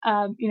it.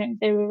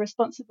 They were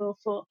responsible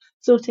for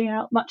sorting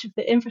out much of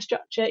the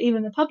infrastructure,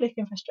 even the public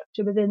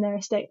infrastructure within their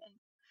estate,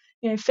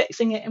 and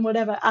fixing it in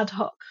whatever ad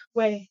hoc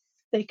way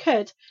they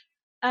could.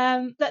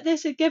 That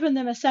this had given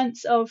them a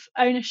sense of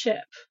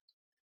ownership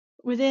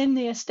within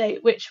the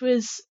estate, which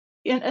was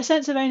a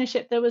sense of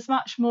ownership that was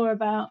much more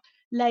about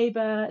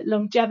labour,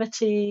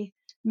 longevity,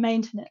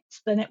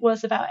 maintenance than it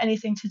was about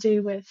anything to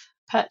do with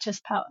purchase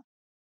power.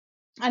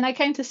 And I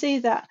came to see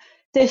that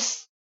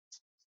this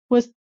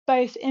was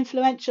both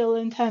influential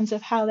in terms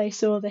of how they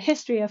saw the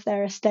history of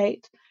their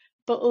estate,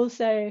 but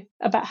also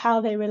about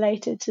how they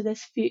related to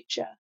this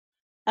future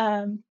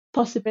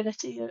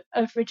possibility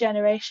of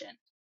regeneration.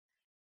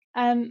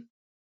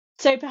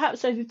 So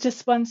perhaps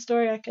just one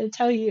story I could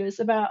tell you is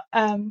about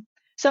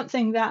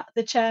something that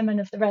the chairman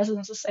of the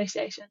Residents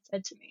Association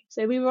said to me.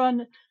 So we were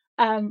on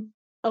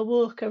a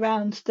walk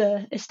around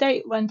the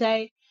estate one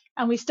day,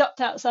 and we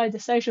stopped outside the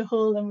social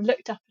hall and we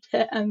looked up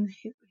at it, and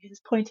he was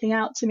pointing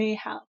out to me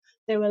how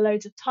there were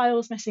loads of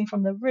tiles missing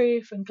from the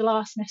roof and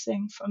glass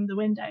missing from the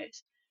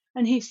windows.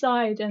 And he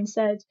sighed and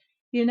said,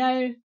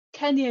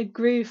 Kenya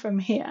grew from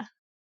here.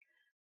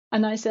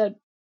 And I said,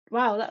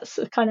 wow, that's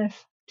a kind of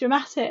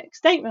dramatic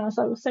statement. I was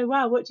like, so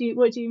wow, what do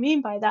you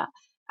mean by that?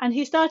 And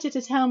he started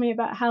to tell me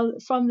about how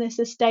from this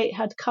estate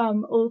had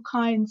come all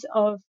kinds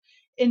of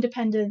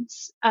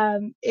independence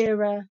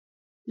era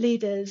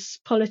leaders,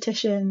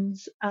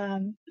 politicians,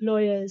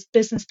 lawyers,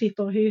 business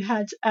people who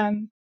had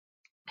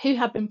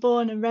been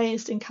born and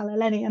raised in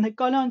Kaloleni and had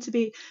gone on to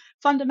be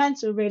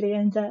fundamental really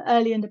in the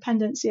early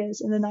independence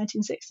years in the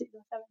 1960s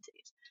and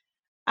 70s.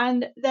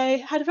 And they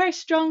had a very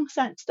strong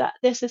sense that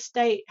this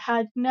estate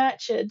had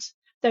nurtured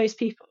those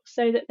people,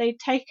 so that they'd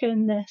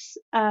taken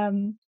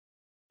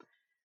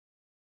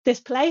this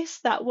place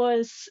that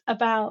was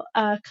about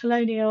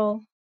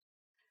colonial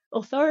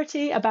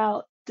authority,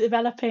 about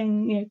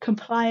developing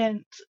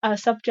compliant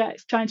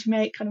subjects, trying to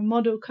make kind of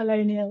model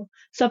colonial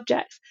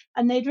subjects,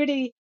 and they'd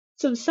really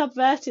sort of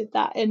subverted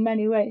that in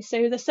many ways.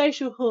 So the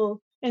social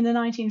hall in the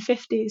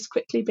 1950s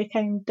quickly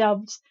became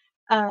dubbed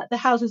the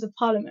Houses of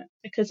Parliament,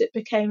 because it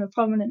became a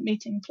prominent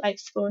meeting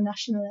place for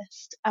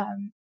nationalist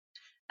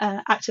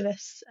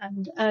activists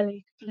and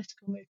early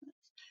political movements.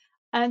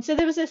 And so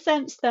there was a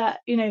sense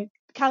that,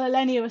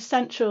 Kaloleni was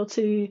central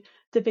to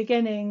the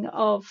beginning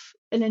of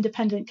an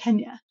independent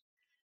Kenya.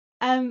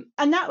 And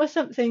that was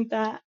something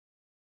that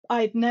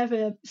I'd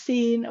never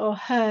seen or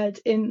heard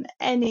in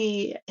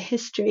any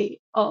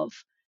history of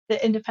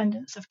the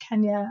independence of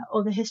Kenya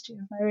or the history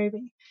of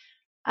Nairobi.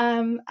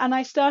 And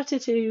I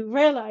started to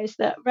realize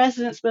that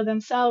residents were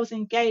themselves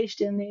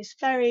engaged in these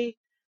very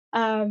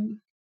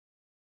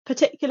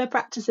particular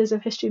practices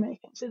of history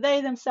making. So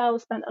they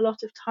themselves spent a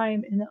lot of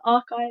time in the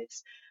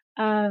archives,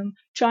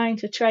 trying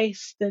to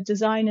trace the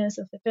designers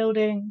of the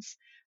buildings,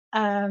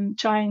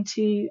 trying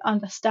to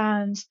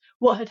understand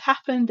what had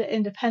happened at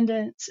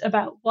independence,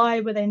 about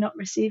why were they not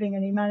receiving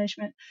any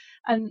management.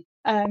 And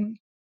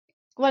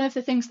one of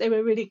the things they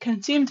were really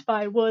consumed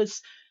by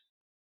was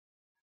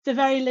the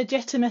very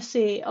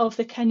legitimacy of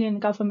the Kenyan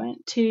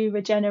government to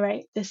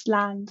regenerate this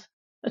land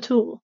at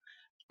all.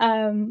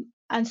 And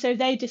so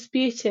they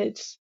disputed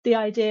the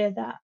idea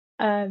that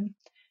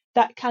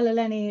that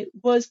Kaloleni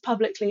was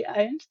publicly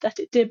owned, that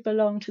it did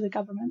belong to the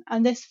government.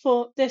 And this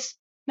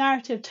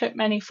narrative took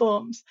many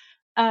forms.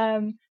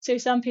 So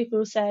some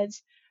people said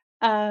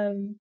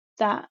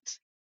that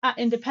at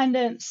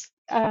independence,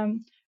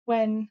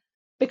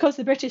 because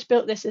the British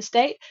built this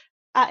estate,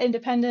 at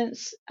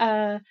independence,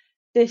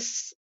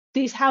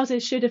 these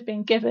houses should have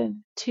been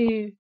given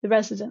to the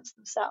residents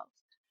themselves.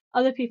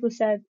 Other people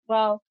said,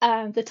 well,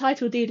 the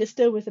title deed is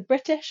still with the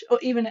British, or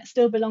even it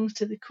still belongs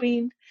to the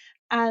Queen,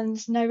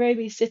 and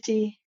Nairobi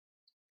City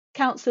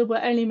Council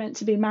were only meant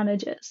to be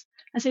managers.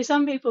 And so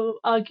some people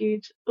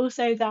argued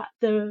also that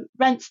the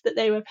rents that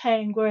they were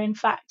paying were in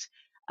fact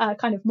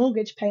kind of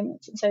mortgage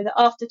payments, and so that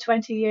after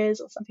 20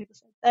 years, or some people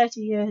said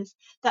 30 years,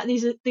 that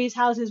these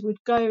houses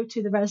would go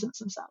to the residents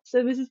themselves. So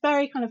there was this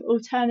very kind of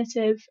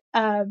alternative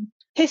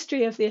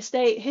history of the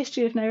estate,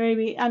 history of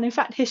Nairobi, and in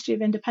fact history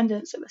of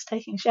independence that was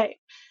taking shape.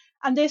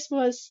 And this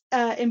was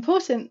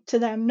important to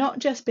them, not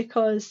just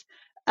because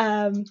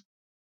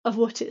of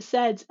what it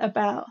said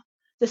about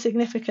the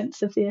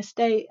significance of the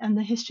estate and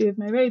the history of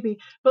Nairobi,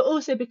 but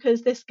also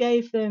because this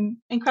gave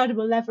them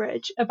incredible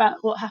leverage about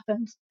what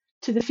happens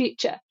to the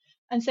future.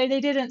 And so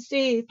they didn't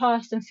see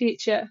past and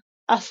future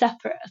as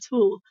separate at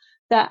all.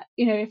 That,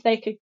 if they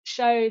could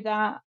show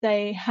that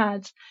they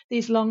had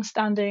these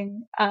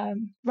long-standing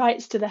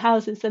rights to the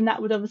houses, then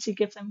that would obviously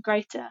give them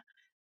greater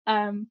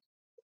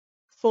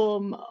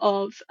form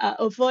of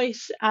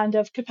voice and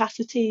of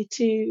capacity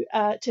to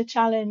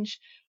challenge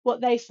what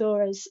they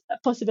saw as a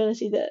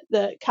possibility that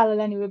the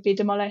Kaloleni would be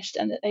demolished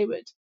and that they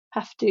would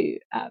have to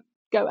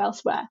go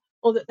elsewhere,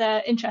 or that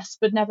their interests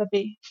would never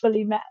be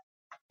fully met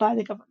by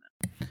the government.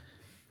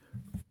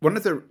 One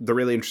of the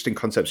really interesting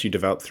concepts you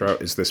developed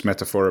throughout is this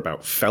metaphor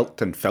about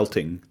felt and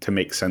felting to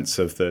make sense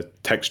of the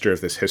texture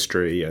of this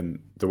history and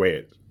the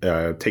way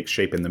it takes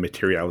shape in the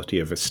materiality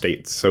of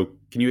estates. So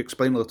can you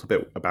explain a little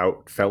bit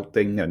about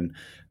felting and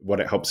what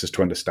it helps us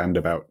to understand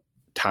about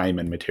time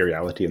and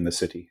materiality in the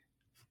city?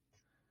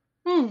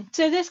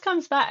 So this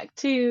comes back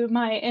to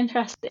my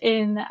interest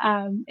in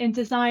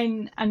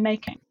design and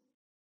making.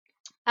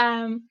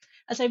 And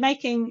so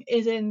making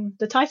is in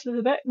the title of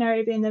the book,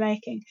 Nairobi in the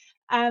Making.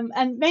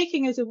 And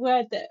making is a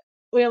word that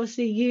we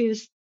obviously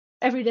use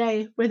every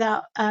day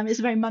without, it's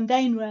a very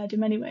mundane word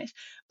in many ways,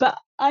 but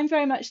I'm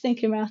very much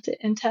thinking about it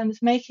in terms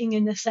of making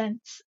in the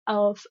sense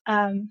of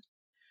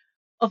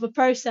a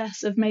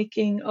process of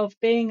making, of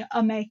being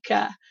a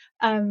maker,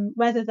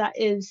 whether that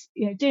is,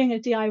 doing a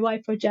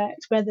DIY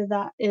project, whether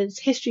that is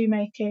history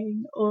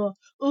making, or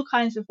all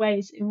kinds of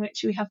ways in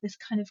which we have this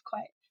kind of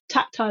quite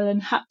tactile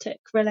and haptic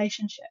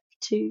relationship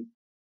to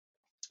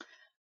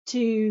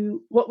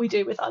what we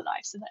do with our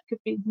lives. So that could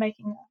be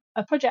making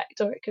a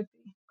project, or it could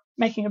be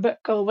making a book,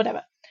 or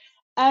whatever.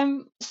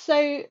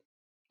 So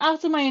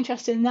out of my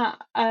interest in that,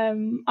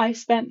 I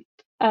spent,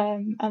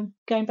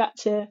 going back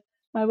to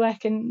my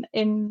work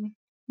in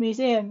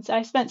museums,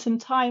 I spent some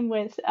time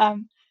with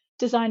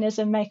designers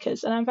and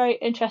makers, and I'm very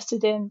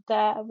interested in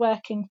their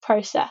working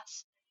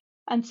process.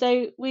 And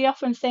so we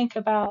often think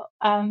about,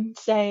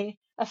 say,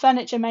 a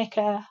furniture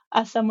maker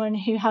as someone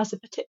who has a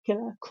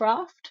particular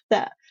craft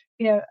that,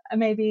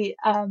 maybe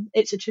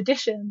it's a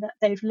tradition that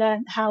they've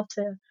learned how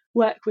to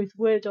work with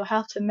wood or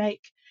how to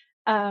make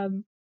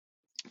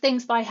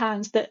things by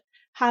hand that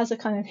has a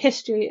kind of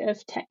history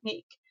of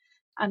technique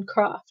and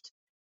craft.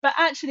 But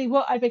actually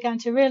what I began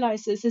to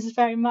realize is this is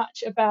very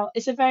much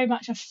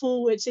a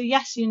forward. So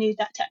yes, you need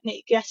that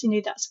technique. Yes, you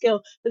need that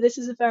skill, but this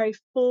is a very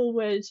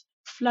forward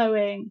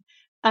flowing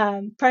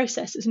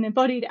process. It's an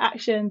embodied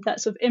action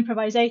that's sort of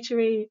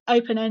improvisatory,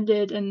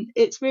 open-ended, and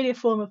it's really a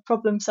form of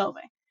problem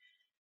solving.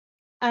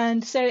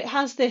 And so it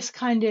has this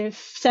kind of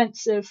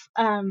sense of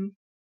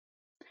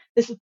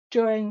this is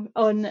drawing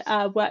on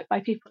work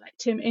by people like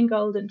Tim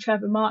Ingold and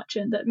Trevor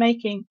Marchand, that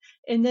making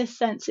in this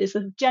sense is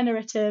a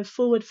generative,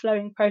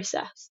 forward-flowing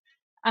process.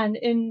 And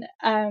in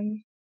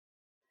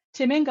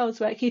Tim Ingold's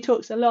work, he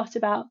talks a lot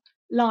about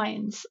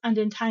lines and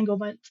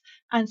entanglement.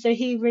 And so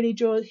he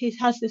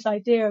has this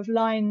idea of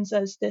lines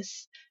as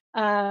this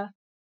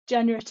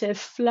generative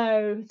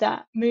flow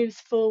that moves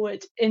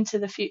forward into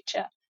the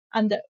future,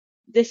 and that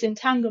this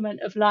entanglement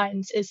of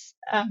lines is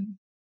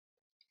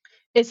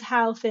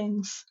how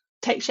things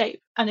take shape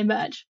and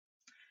emerge.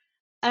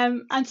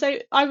 And so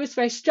I was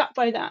very struck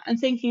by that, and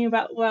thinking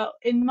about, well,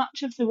 in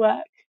much of the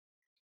work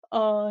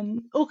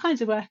on all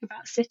kinds of work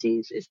about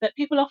cities, is that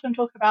people often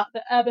talk about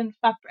the urban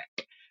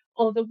fabric,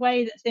 or the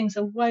way that things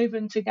are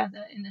woven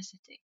together in a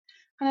city.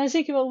 And I was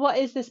thinking, well, what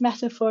is this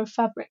metaphor of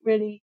fabric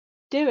really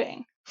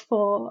doing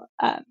for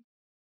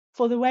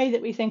the way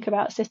that we think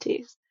about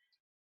cities,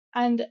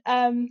 and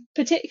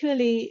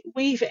particularly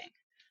weaving?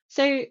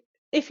 So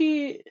if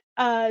you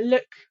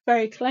look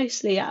very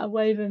closely at a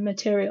woven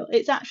material,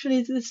 it's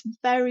actually this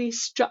very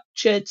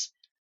structured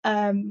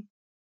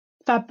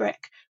fabric,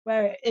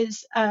 where it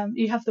is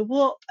you have the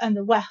warp and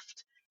the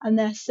weft, and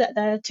there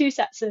are two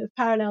sets of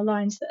parallel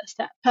lines that are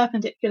set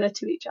perpendicular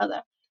to each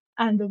other,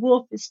 and the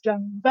warp is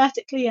strung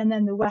vertically, and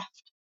then the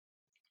weft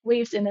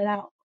weaves in and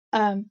out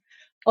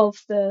of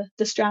the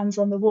strands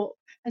on the warp.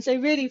 And so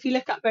really, if you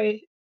look up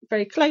very,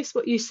 very close,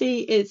 what you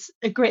see is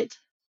a grid.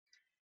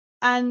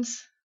 And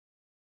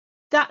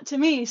that to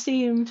me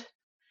seemed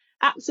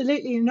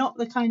absolutely not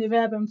the kind of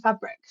urban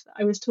fabric that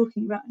I was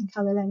talking about in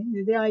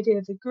Kaloleni. The idea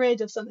of the grid,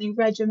 of something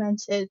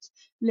regimented,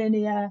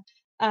 linear,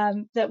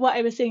 that what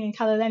I was seeing in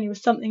Kaloleni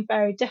was something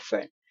very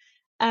different.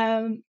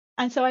 And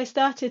so I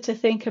started to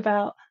think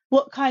about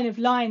what kind of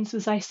lines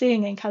was I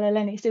seeing in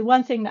Kaloleni. So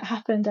one thing that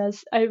happened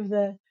as over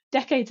the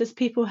decades, as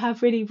people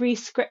have really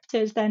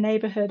re-scripted their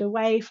neighborhood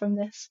away from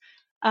this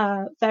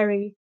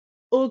very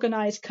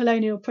organized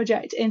colonial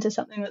project into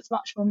something that's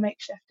much more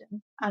makeshift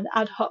and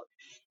ad hoc,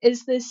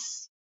 is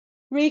this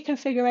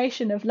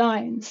reconfiguration of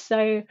lines.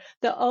 So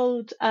the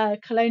old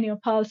colonial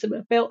paths that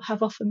were built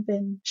have often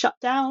been shut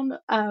down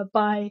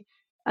by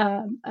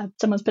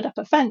someone's put up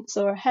a fence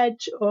or a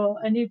hedge or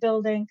a new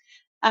building,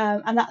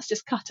 and that's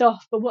just cut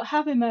off. But what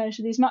have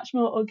emerged are these much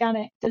more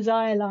organic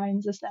desire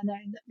lines, as they're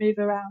known, that move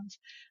around,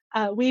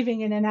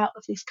 weaving in and out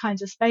of these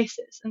kinds of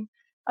spaces. And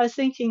I was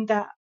thinking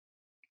that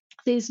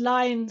these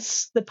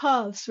lines, the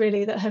paths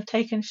really that have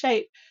taken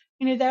shape,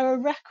 they're a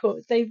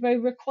record. They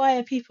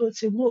require people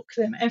to walk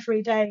them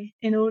every day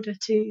in order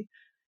to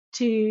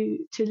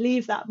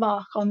leave that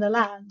mark on the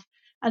land.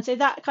 And so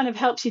that kind of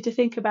helps you to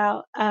think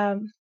about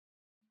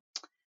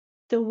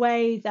the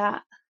way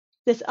that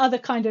this other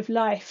kind of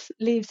life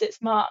leaves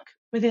its mark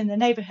within the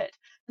neighborhood.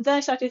 And then I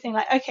started to think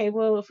like, okay,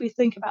 well, if we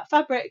think about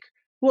fabric,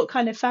 what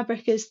kind of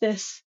fabric is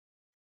this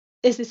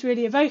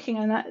really evoking?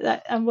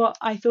 And what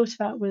I thought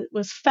about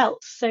was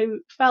felt. So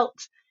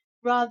felt,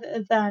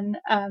 rather than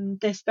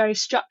this very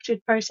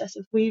structured process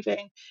of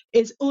weaving,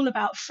 is all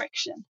about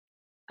friction.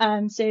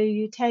 So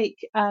you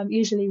take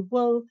usually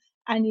wool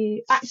and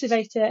you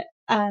activate it,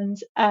 and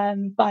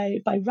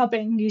by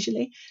rubbing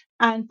usually,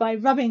 and by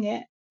rubbing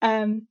it,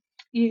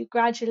 you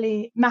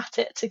gradually mat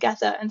it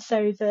together, and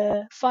so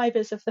the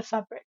fibers of the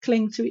fabric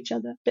cling to each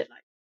other, a bit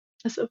like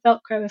a sort of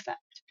Velcro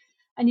effect,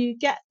 and you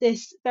get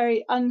this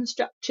very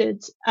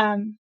unstructured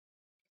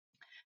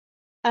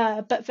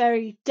but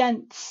very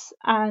dense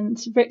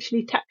and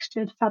richly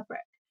textured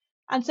fabric.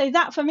 And so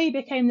that for me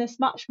became this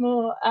much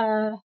more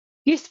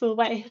useful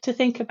way to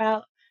think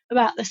about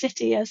the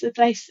city as a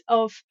place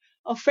of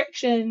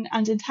friction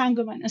and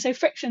entanglement. And so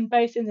friction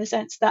both in the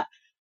sense that,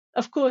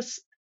 of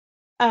course,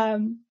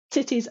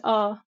 cities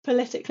are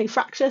politically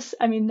fractious.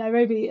 I mean,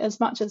 Nairobi, as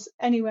much as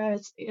anywhere,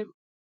 has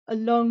a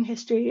long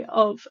history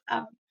of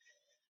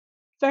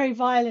very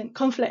violent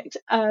conflict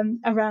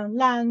around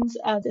land.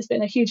 There's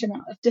been a huge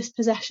amount of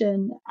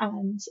dispossession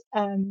and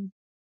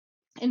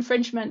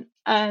infringement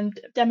and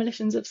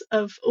demolitions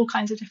of all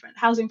kinds of different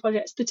housing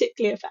projects,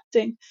 particularly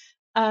affecting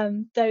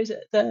those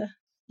at the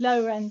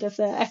lower end of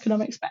the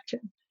economic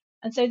spectrum.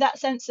 And so that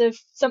sense of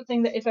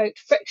something that evoked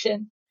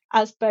friction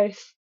as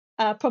both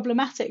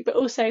problematic, but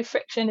also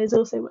friction is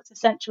also what's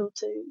essential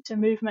to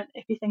movement.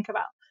 If you think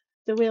about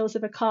the wheels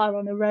of a car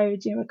on a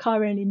road, a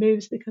car only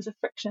moves because of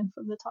friction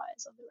from the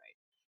tires on the road.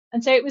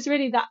 And so it was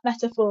really that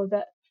metaphor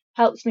that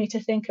helped me to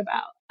think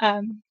about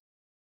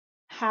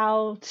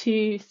how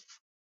to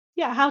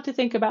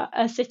think about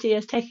a city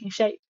as taking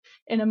shape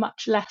in a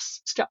much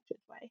less structured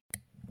way.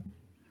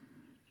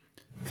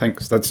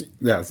 Thanks.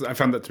 I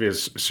found that to be a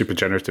super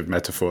generative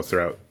metaphor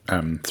throughout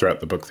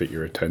the book that you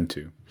return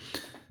to.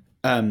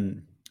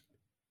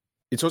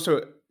 It's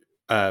also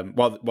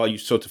while you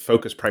sort of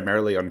focus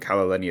primarily on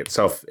Kalaleni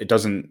itself,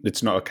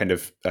 it's not a kind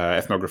of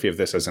ethnography of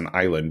this as an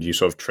island. You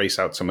sort of trace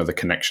out some of the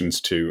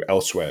connections to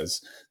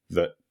elsewheres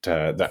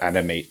that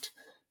animate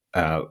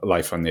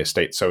life on the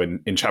estate. So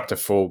in chapter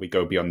 4, we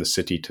go beyond the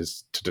city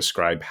to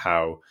describe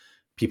how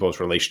people's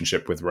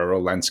relationship with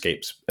rural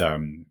landscapes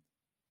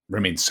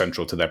remains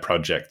central to their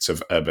projects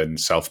of urban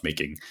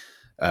self-making,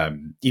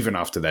 even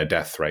after their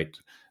death, right?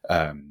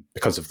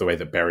 Because of the way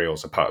that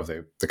burials are part of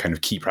the kind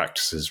of key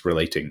practices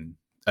relating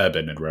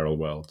urban and rural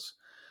worlds.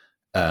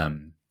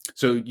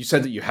 So you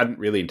said that you hadn't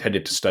really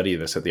intended to study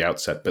this at the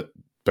outset,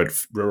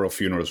 but rural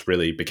funerals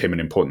really became an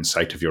important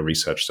site of your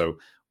research. So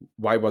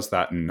why was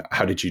that, and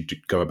how did you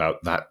go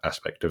about that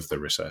aspect of the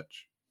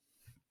research?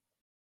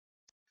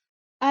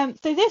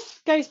 So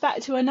this goes back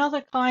to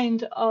another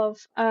kind of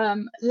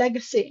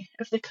legacy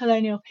of the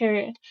colonial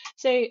period.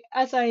 So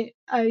as I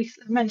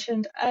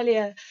mentioned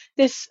earlier,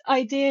 this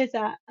idea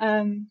that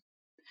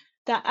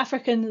that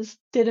Africans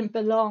didn't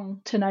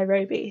belong to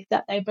Nairobi,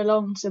 that they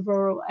belonged to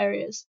rural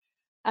areas,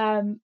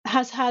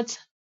 has had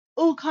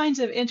all kinds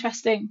of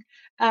interesting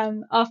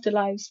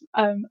afterlives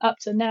up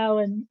to now,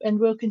 and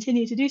will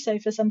continue to do so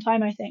for some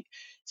time, I think.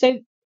 So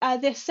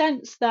this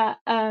sense that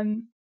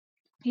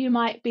you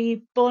might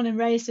be born and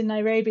raised in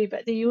Nairobi,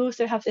 but that you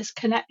also have this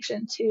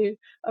connection to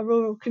a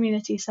rural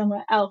community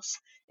somewhere else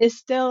is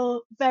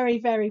still very,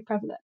 very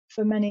prevalent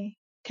for many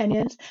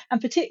Kenyans,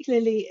 and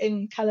particularly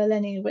in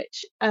Kalaleni,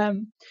 which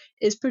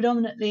is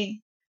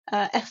predominantly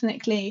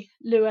ethnically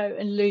Luo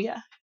and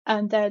Luya.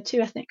 And there are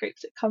two ethnic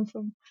groups that come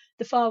from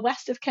the far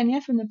west of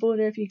Kenya, from the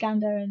border of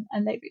Uganda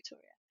and Lake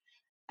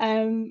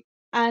Victoria.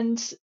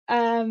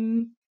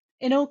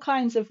 In all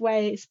kinds of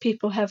ways,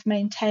 people have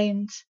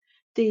maintained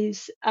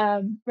these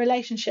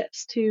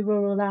relationships to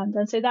rural land.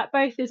 And so that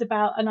both is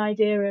about an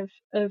idea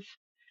of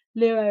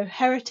Luo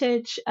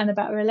heritage and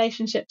about a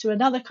relationship to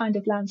another kind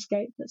of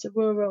landscape that's a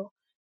rural,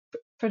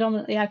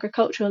 predominantly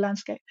agricultural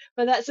landscape.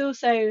 But that's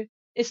also,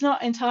 it's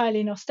not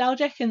entirely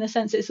nostalgic in the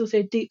sense it's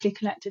also deeply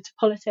connected to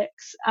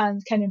politics,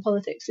 and Kenyan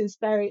politics is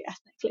very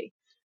ethnically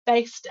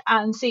based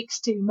and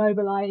seeks to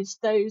mobilize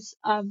those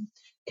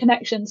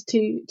connections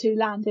to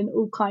land in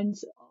all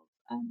kinds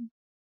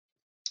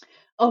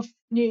of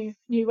new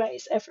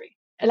ways every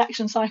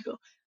election cycle.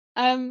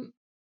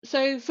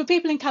 So for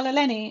people in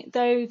Kalaleni,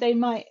 though they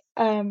might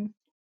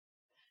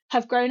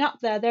have grown up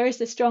there is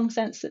this strong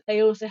sense that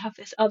they also have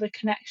this other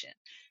connection.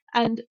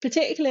 And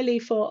particularly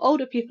for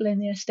older people in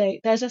the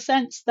estate, there's a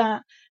sense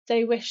that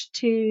they wish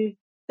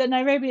that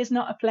Nairobi is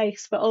not a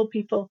place for old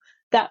people,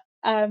 that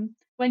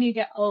when you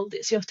get old,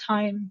 it's your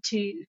time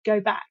to go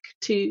back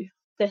to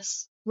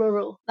this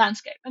rural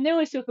landscape. And they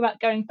always talk about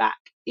going back,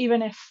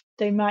 even if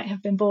they might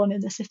have been born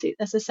in the city.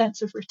 There's a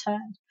sense of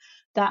return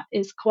that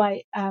is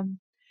quite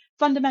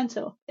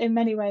fundamental in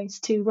many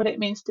ways to what it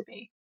means to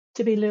be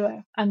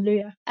Luo and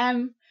Luo.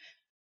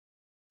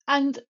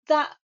 And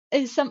that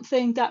is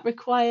something that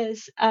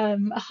requires a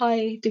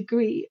high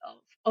degree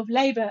of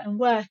labour and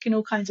work in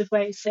all kinds of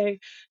ways. So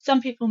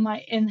some people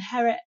might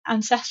inherit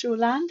ancestral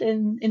land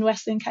in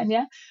Western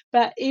Kenya,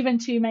 but even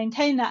to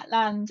maintain that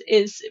land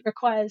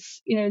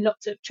requires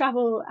lots of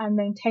travel and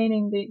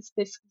maintaining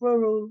this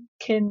rural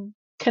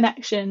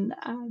connection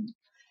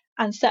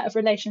and set of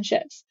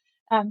relationships.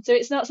 So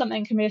it's not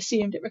something that can be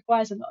assumed. It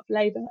requires a lot of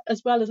labour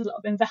as well as a lot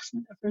of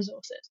investment of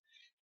resources.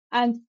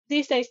 And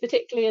these days,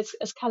 particularly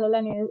as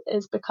Kaloleni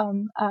has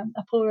become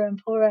a poorer and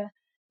poorer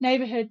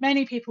neighbourhood,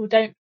 many people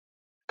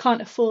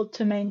can't afford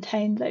to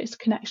maintain those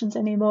connections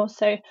anymore.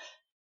 So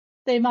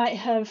they might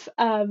have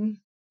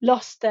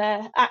lost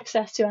their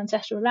access to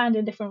ancestral land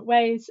in different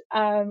ways,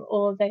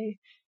 or they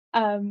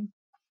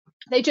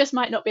just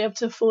might not be able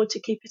to afford to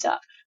keep it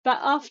up. But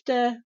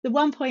after the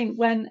one point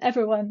when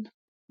everyone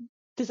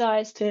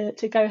desires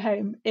to go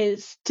home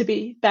is to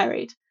be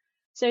buried.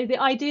 So the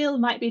ideal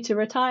might be to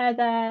retire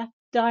there,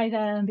 die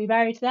there and be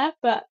buried there.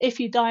 But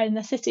if you die in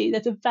the city,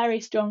 there's a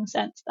very strong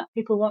sense that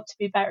people want to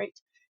be buried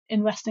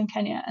in Western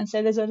Kenya. And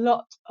so there's a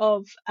lot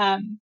of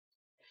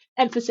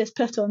emphasis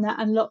put on that,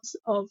 and lots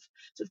of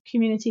sort of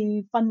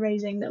community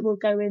fundraising that will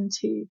go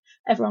into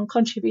everyone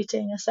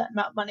contributing a certain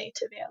amount of money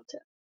to be able to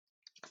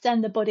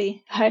send the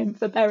body home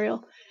for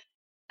burial.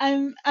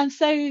 And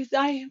so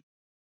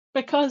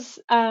because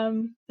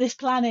this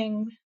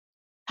planning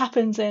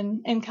happens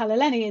in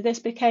Kaloleni, this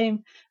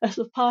became a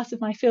sort of part of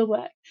my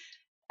fieldwork.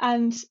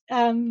 And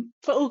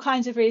for all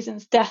kinds of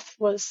reasons, death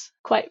was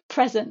quite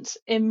present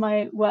in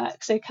my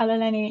work. So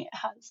Kaloleni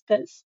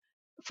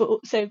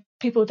so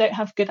people don't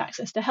have good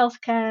access to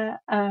healthcare.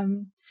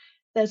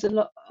 There's a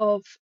lot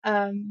of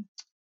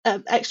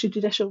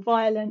extrajudicial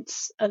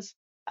violence.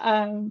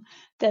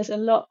 There's a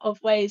lot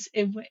of ways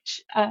in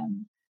which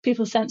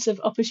people's sense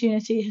of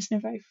opportunity has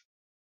been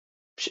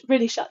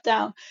really shut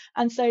down.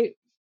 And so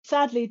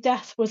sadly,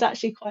 death was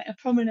actually quite a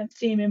prominent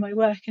theme in my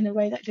work in a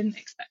way that I didn't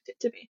expect it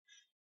to be.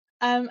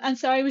 And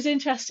so I was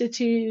interested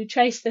to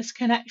trace this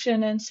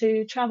connection and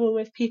to travel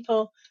with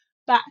people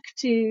back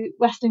to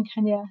Western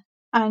Kenya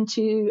and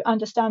to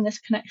understand this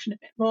connection a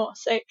bit more.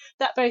 So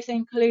that both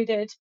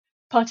included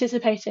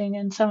participating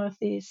in some of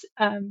these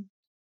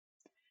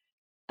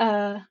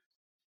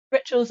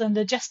rituals and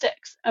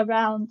logistics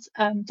around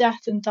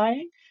death and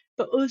dying,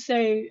 but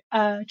also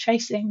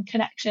tracing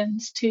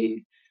connections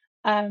to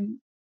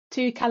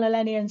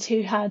Kalolenians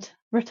who had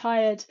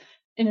retired,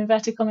 in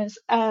inverted commas,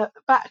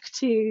 back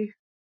to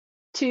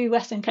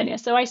Western Kenya.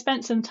 So I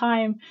spent some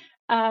time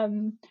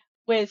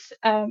with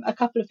a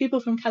couple of people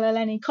from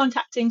Kaloleni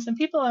contacting some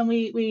people, and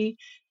we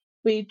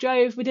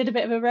did a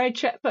bit of a road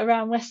trip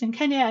around Western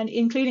Kenya, and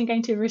including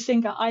going to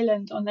Rusinga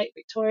Island on Lake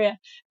Victoria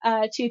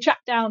to track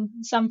down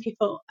some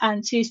people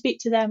and to speak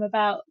to them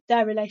about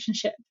their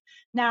relationship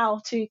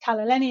now to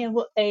Kaloleni and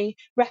what they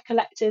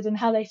recollected and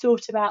how they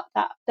thought about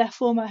their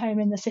former home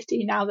in the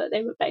city now that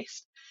they were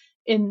based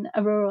in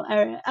a rural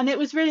area. And it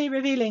was really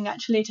revealing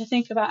actually to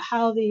think about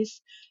how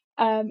these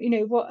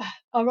what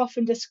are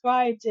often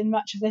described in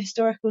much of the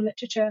historical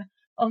literature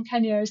on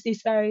Kenya as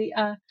these very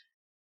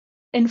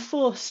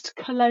enforced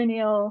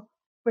colonial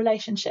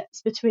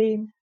relationships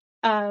between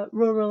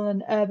rural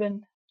and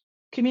urban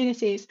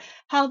communities,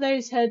 how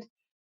those had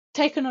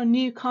taken on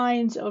new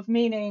kinds of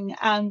meaning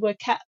and were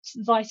kept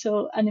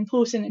vital and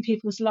important in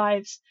people's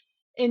lives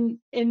in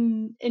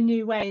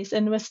new ways,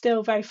 and were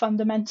still very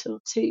fundamental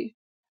to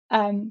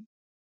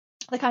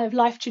the kind of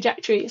life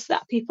trajectories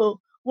that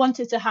people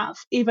wanted to have,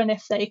 even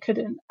if they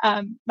couldn't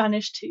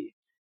manage to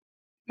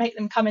make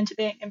them come into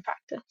being in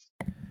practice.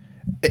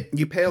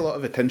 You pay a lot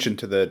of attention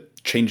to the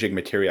changing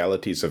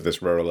materialities of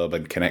this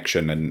rural-urban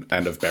connection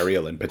and of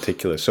burial in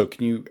particular. So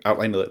can you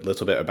outline a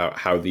little bit about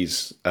how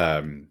these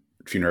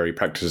funerary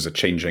practices are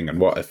changing and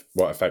what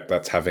effect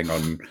that's having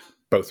on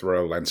both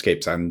rural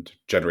landscapes and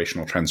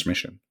generational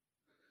transmission?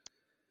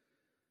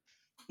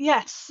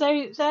 Yes,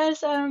 so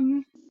there's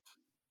a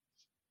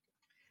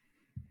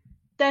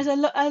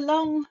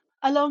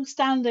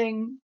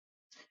long-standing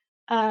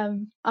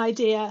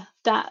idea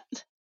that,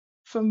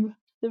 from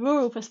the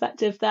rural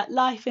perspective, that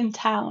life in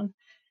town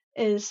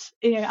is,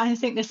 I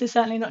think this is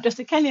certainly not just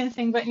a Kenyan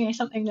thing, but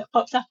something that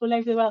pops up all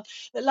over the world,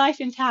 that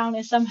life in town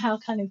is somehow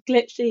kind of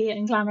glitzy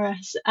and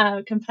glamorous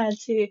compared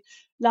to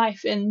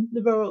life in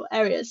the rural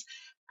areas.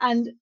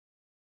 And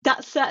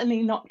that's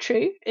certainly not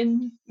true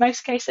in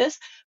most cases,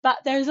 but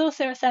there's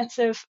also a sense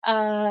of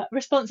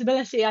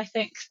responsibility, I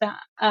think,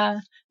 that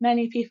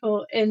many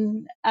people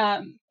in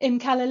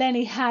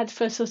Kaloleni had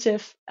for sort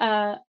of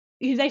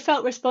they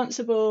felt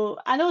responsible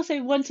and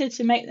also wanted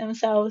to make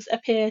themselves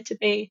appear to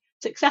be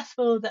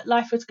successful, that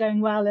life was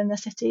going well in the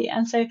city.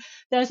 And so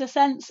there's a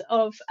sense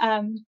of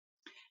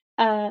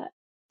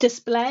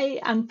display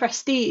and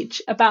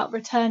prestige about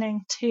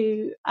returning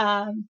to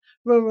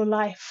rural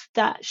life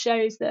that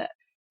shows that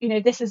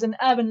this is an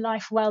urban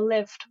life well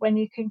lived when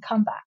you can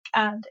come back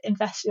and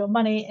invest your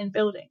money in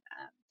building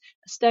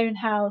a stone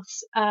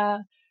house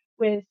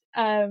with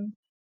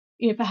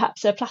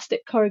perhaps a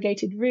plastic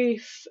corrugated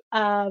roof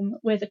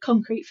with a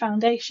concrete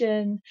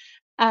foundation,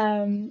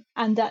 and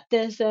that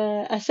there's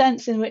a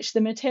sense in which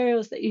the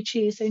materials that you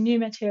choose, so new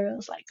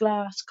materials like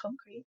glass,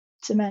 concrete,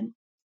 cement,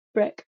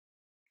 brick,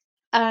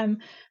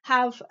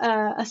 have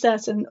a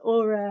certain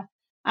aura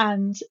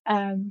and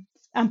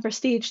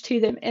prestige to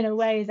them in a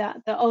way that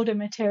the older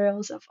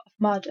materials of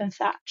mud and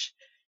thatch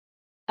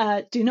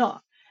do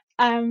not.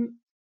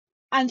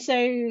 And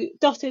so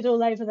dotted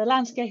all over the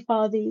landscape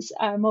are these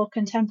more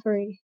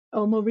contemporary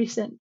or more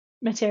recent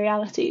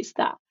materialities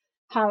that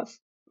have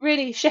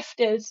really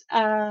shifted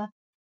the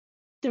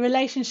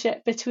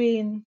relationship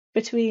between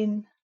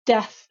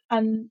death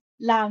and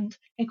land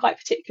in quite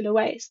particular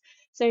ways.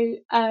 So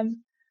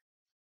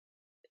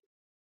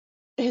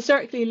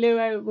historically,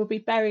 Luo will be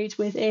buried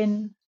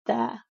within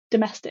their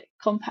domestic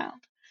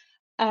compound.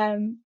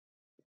 And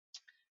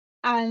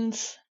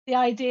the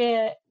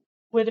idea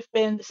would have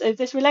been, so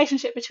this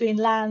relationship between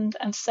land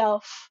and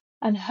self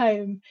and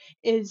home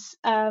is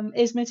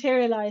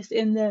materialized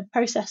in the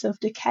process of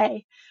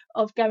decay,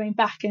 of going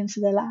back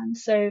into the land.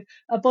 So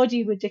a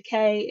body would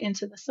decay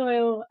into the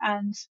soil,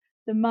 and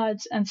the mud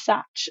and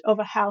thatch of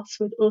a house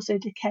would also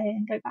decay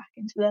and go back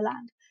into the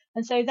land.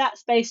 And so that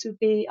space would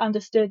be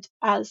understood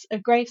as a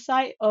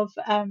gravesite of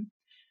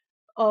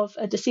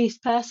a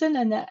deceased person,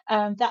 and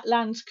that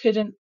land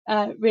couldn't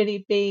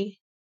really be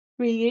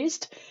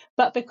reused.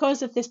 But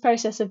because of this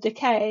process of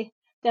decay,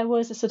 there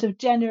was a sort of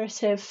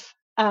generative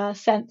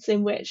sense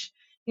in which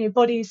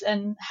bodies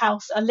and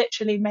house are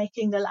literally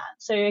making the land.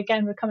 So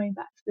again, we're coming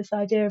back to this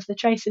idea of the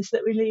traces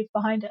that we leave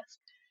behind us.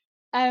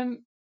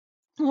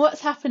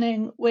 What's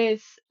happening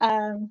with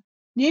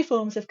new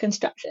forms of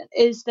construction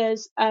is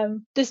there's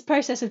this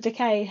process of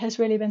decay has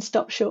really been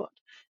stopped short.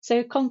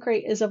 So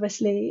concrete is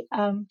obviously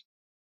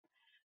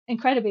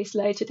incredibly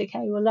slow to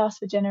decay, will last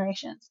for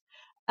generations.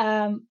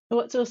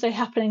 What's also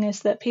happening is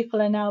that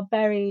people are now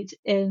buried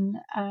in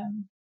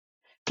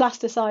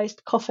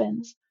plasticized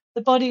coffins.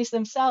 The bodies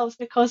themselves,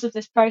 because of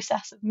this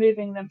process of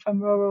moving them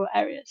from rural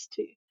areas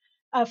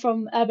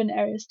from urban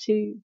areas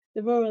to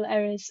the rural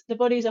areas, the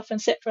bodies often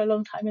sit for a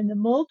long time in the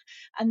morgue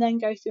and then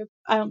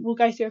will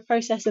go through a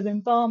process of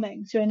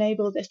embalming to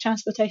enable this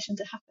transportation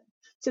to happen.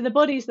 So the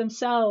bodies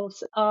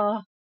themselves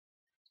are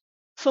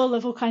full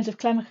of all kinds of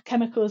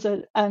chemicals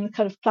and kind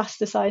of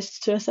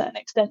plasticized to a certain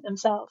extent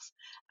themselves.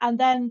 And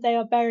then they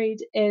are buried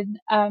in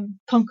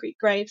concrete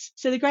graves.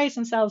 So the graves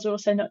themselves are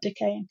also not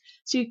decaying.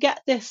 So you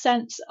get this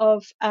sense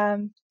of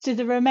so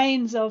the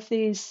remains of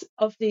these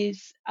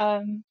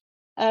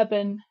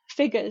urban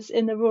figures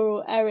in the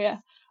rural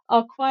area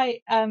are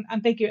quite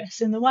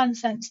ambiguous. In the one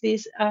sense,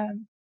 these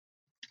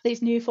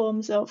new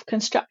forms of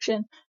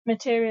construction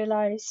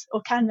materialize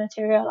or can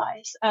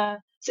materialize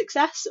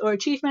success or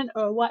achievement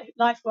or a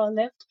life well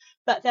lived,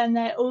 but then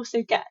they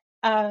also get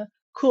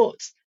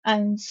caught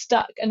and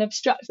stuck and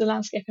obstruct the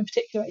landscape in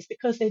particular ways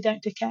because they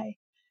don't decay.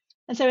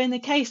 And so in the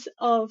case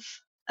of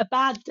a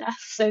bad death,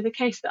 so the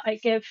case that I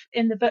give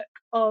in the book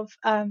of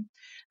a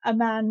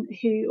man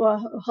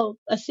or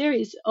a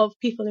series of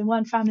people in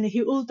one family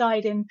who all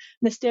died in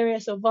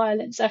mysterious or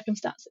violent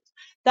circumstances,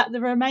 that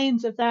the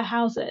remains of their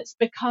houses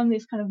become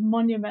these kind of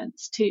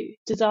monuments to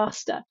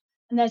disaster.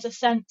 And there's a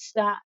sense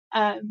that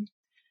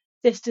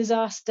this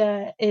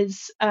disaster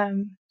is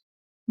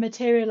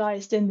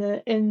materialized in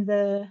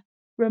the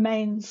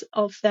remains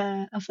of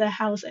their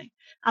housing,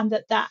 and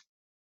that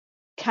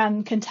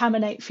can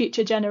contaminate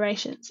future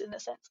generations, in the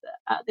sense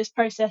that this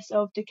process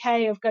of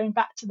decay, of going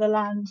back to the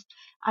land,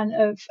 and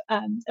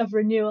of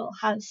renewal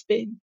has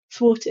been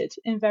thwarted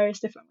in various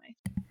different ways.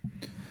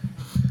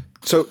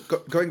 So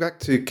going back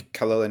to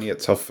Kaloleni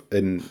itself,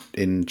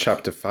 in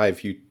chapter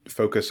 5, you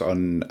focus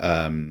on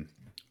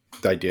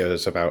the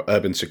ideas about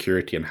urban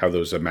security and how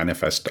those are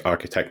manifest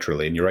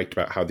architecturally, and you write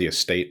about how the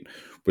estate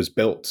was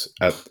built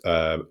at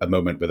a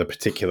moment with a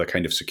particular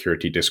kind of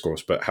security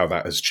discourse, but how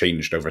that has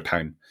changed over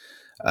time.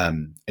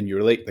 And you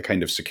relate the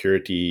kind of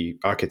security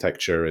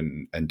architecture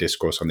and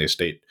discourse on the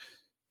estate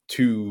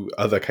to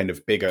other kind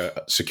of bigger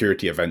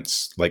security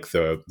events like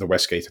the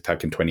Westgate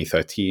attack in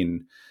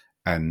 2013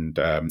 and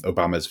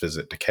Obama's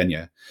visit to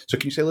Kenya. So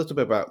can you say a little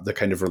bit about the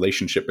kind of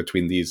relationship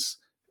between these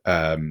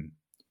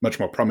much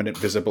more prominent,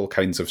 visible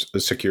kinds of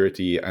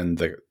security and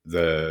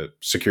the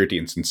security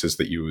instances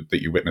that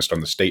you witnessed on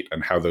the state,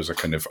 and how those are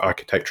kind of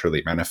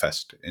architecturally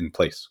manifest in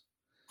place?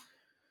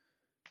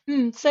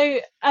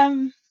 So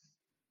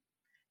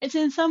it's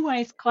in some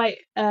ways quite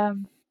a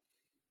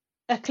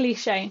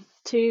cliche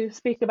to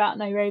speak about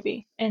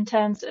Nairobi in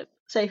terms of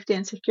safety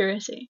and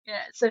security.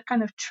 It's a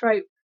kind of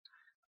trope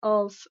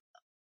of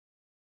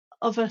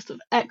a sort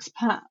of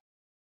expat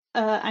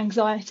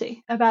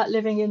anxiety about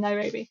living in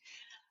Nairobi.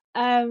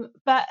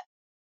 But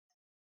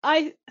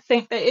I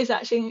think that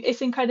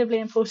it's incredibly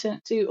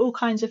important to all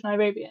kinds of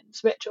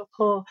Nairobians, rich or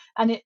poor,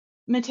 and it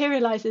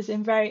materializes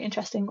in very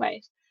interesting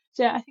ways.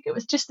 So I think it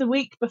was just the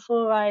week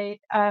before I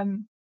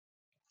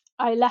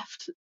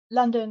left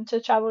London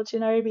to travel to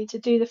Nairobi to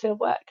do the field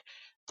work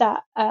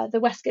that the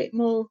Westgate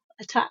Mall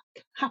attack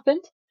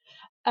happened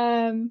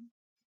in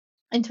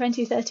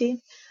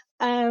 2013.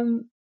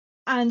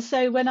 And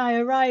so when I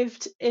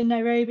arrived in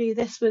Nairobi,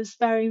 this was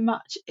very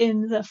much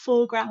in the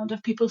foreground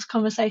of people's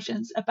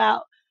conversations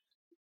about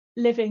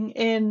living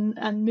in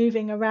and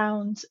moving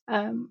around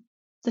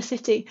the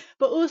city,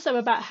 but also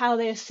about how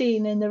they are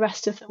seen in the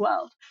rest of the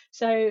world.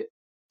 So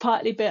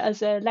partly but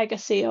as a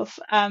legacy of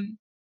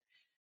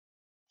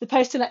the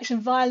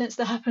post-election violence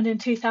that happened in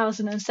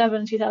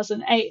 2007,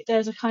 2008,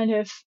 there's a kind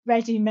of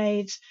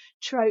ready-made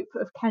trope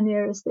of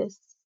Kenya as this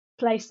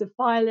place of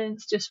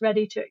violence, just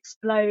ready to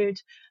explode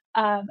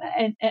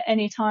at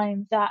any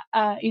time, that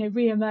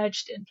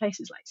re-emerged in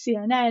places like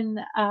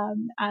CNN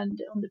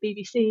and on the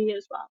BBC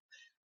as well.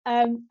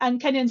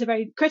 And Kenyans are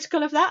very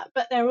critical of that,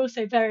 but they're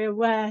also very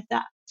aware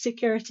that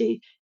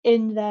security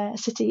in their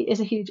city is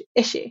a huge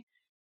issue.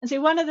 And so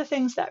one of the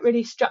things that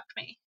really struck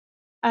me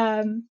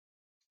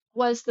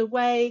was the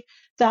way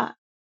that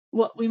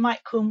what we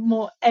might call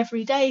more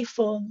everyday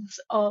forms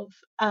of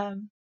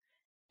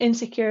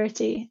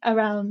insecurity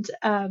around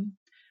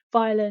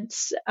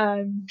violence,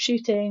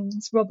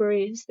 shootings,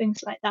 robberies, things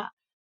like that,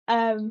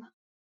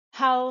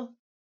 how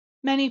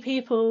many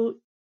people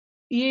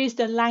use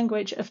the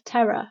language of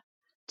terror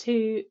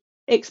to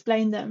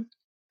explain them.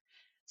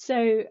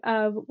 So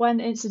one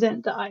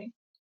incident that I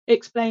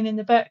explain in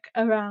the book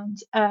around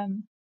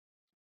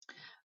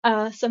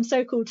some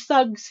so-called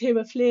thugs who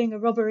were fleeing a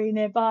robbery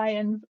nearby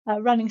and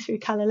running through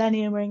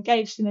Kaloleni and were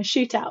engaged in a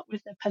shootout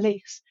with the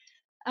police.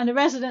 And a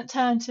resident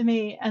turned to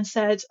me and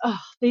said, "Oh,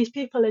 these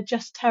people are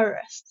just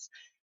terrorists."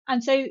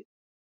 And so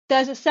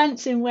there's a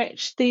sense in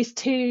which these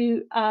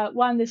two,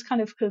 this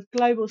kind of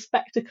global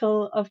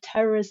spectacle of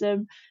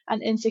terrorism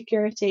and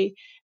insecurity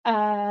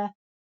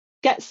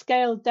get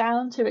scaled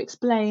down to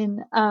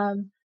explain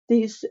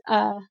these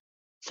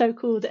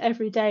so-called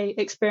everyday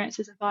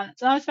experiences of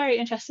violence. And I was very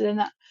interested in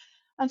that.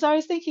 And so I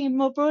was thinking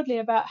more broadly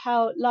about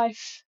how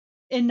life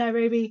in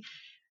Nairobi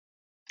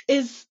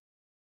has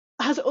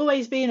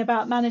always been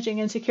about managing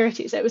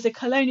insecurity. So it was a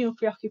colonial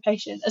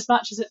preoccupation as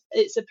much as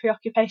it's a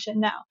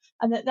preoccupation now,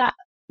 and that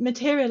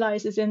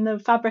materializes in the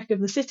fabric of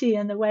the city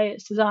and the way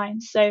it's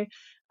designed. So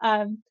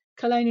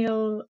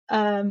colonial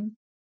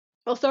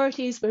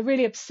authorities were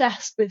really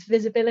obsessed with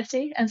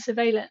visibility and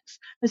surveillance.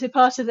 And so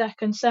part of their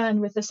concern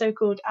with the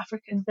so-called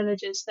African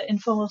villages, the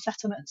informal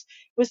settlements,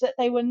 was that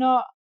they were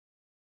not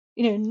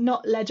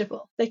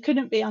legible. They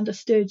couldn't be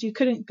understood. You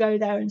couldn't go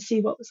there and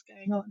see what was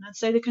going on. And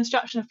so the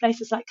construction of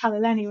places like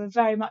Kaloleni were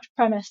very much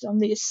premised on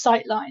these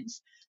sight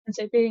lines. And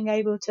so being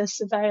able to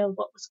surveil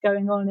what was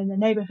going on in the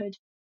neighborhood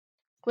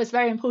was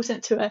very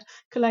important to a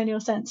colonial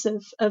sense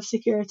of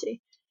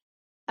security.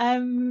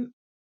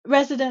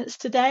 Residents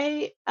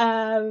today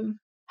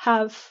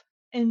have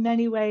in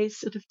many ways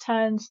sort of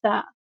turned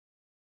that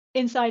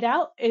inside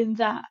out, in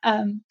that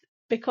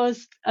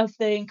because of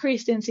the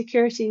increased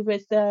insecurity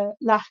with the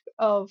lack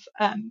of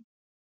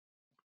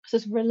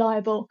sort of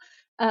reliable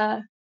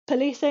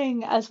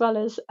policing as well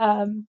as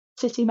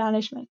city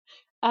management,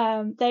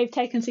 they've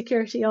taken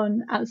security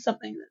on as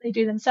something that they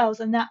do themselves,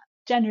 and that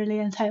generally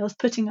entails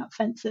putting up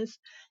fences.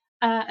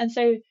 And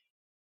so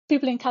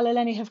people in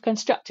Kaloleni have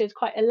constructed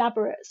quite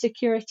elaborate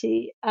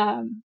security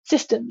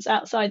systems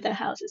outside their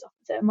houses.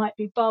 So it might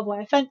be barbed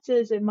wire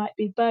fences, it might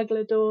be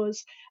burglar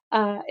doors,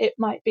 it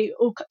might be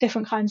all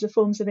different kinds of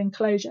forms of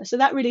enclosure. So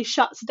that really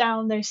shuts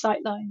down those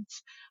sight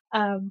lines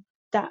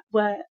that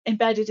were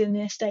embedded in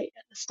the estate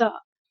at the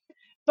start.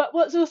 But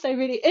what's also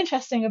really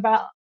interesting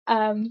about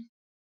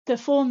the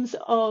forms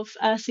of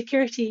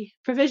security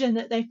provision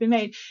that they've been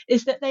made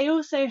is that they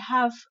also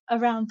have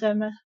around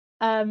them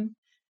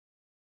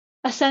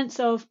a sense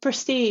of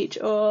prestige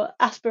or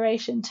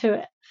aspiration to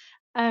it.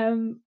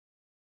 And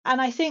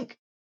I think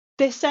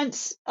this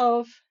sense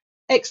of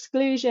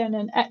exclusion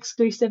and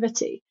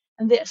exclusivity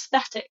and the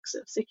aesthetics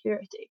of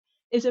security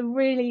is a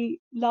really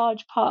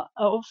large part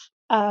of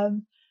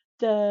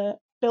the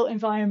built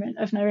environment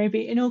of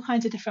Nairobi in all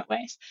kinds of different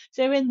ways.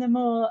 So in the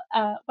more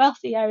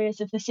wealthy areas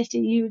of the city,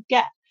 you would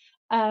get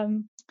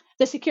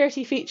the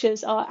security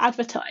features are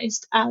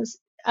advertised as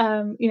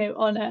on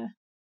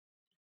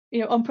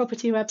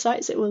property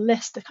websites. It will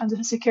list the kinds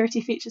of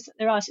security features that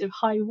there are, sort of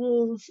high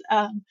walls,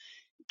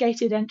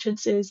 gated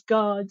entrances,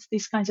 guards,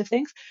 these kinds of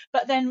things.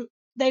 But then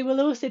they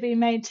will also be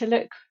made to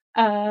look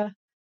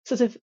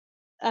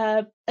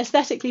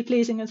aesthetically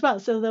pleasing as well.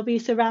 So they'll be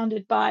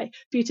surrounded by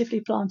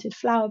beautifully planted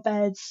flower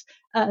beds,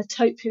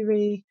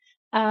 topiary.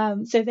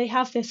 So they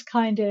have this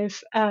kind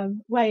of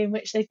way in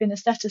which they've been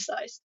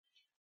aestheticized.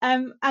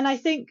 And I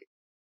think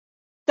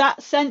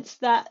that sense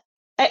that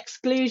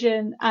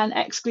exclusion and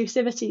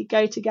exclusivity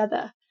go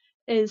together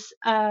is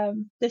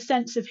the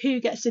sense of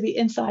who gets to be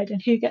inside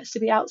and who gets to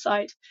be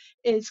outside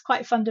is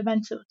quite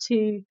fundamental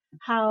to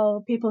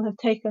how people have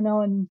taken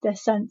on their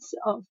sense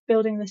of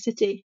building the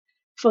city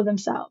for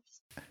themselves.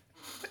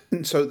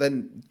 And so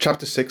then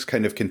chapter 6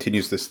 kind of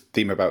continues this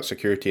theme about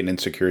security and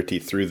insecurity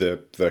through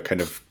the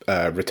kind of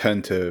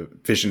return to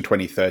Vision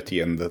 2030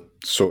 and the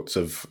sorts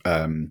of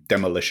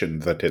demolition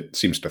that it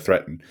seems to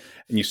threaten.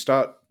 And you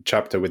start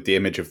chapter with the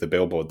image of the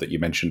billboard that you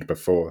mentioned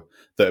before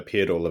that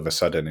appeared all of a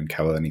sudden in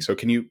Kalaleni. So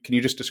can you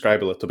just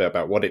describe a little bit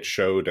about what it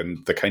showed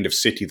and the kind of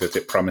city that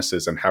it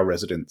promises and how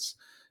residents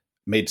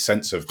made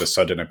sense of the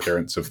sudden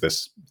appearance of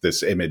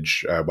this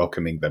image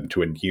welcoming them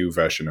to a new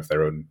version of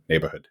their own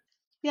neighborhood?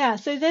 Yeah,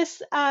 so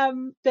this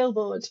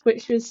billboard,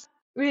 which was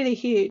really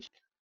huge,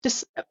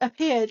 just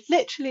appeared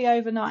literally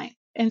overnight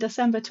in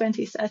December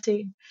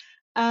 2013,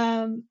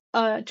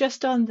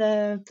 just on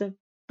the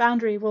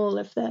boundary wall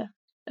of the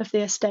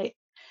estate,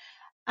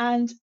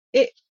 and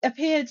it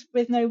appeared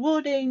with no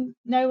warning.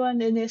 No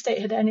one in the estate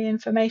had any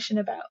information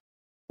about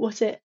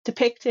what it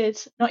depicted,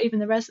 not even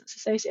the Residents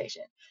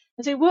Association.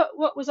 And so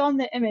what was on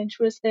the image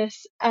was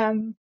this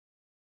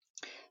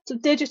sort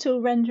of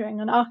digital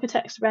rendering, an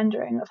architect's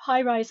rendering of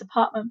high-rise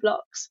apartment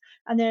blocks,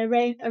 and they're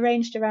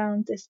arranged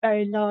around this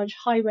very large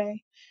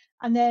highway.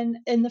 And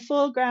then in the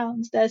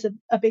foreground, there's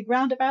a big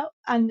roundabout,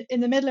 and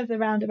in the middle of the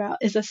roundabout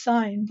is a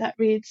sign that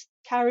reads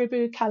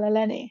Karibu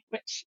Kalaleni,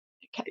 which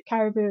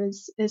Karibu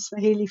is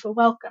Swahili for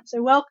welcome.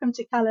 So welcome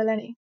to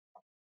Kalaleni.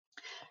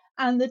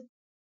 And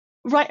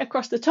right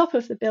across the top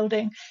of the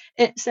building,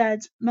 it said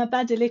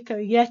Mabadiliko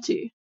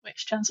Yetu,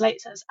 which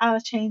translates as our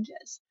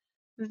changes.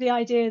 The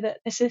idea that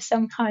this is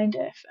some kind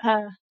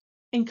of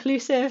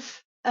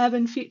inclusive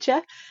urban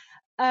future.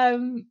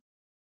 And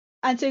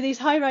so these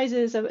high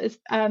rises,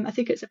 I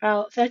think it's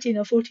about 13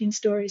 or 14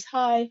 stories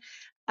high,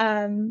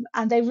 and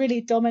they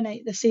really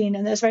dominate the scene,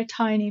 and there's very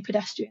tiny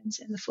pedestrians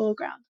in the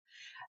foreground.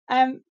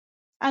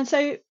 And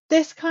so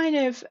this kind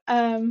of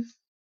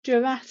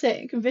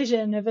dramatic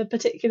vision of a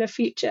particular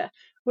future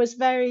was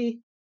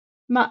very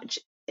much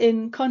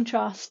in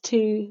contrast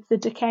to the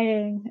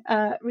decaying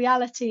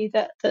reality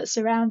that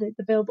surrounded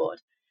the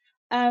billboard.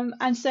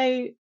 And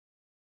so,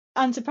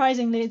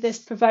 unsurprisingly, this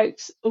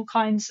provoked all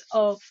kinds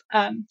of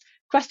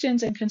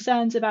questions and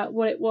concerns about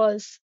what it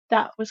was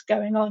that was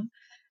going on.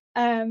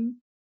 And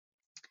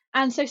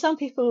so some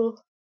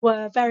people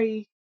were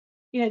very,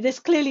 this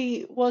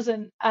clearly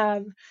wasn't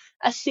a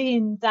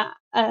scene that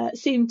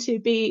seemed to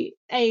be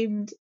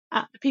aimed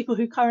at the people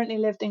who currently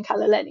lived in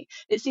Kalaleni.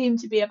 It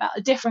seemed to be about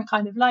a different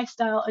kind of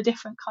lifestyle, a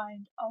different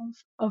kind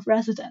of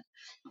resident.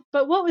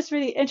 But what was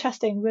really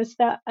interesting was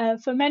that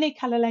for many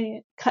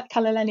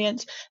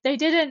Kalalenians, they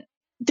didn't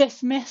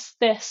dismiss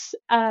this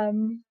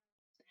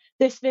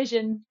this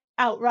vision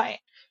outright.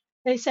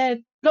 They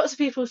said, lots of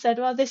people said,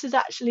 well, this is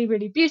actually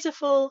really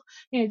beautiful.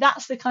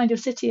 That's the kind of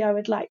city I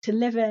would like to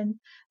live in.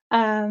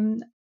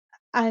 And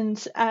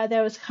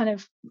there was kind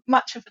of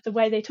much of the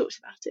way they talked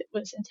about it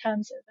was in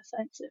terms of a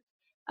sense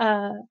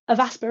of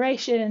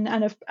aspiration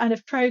and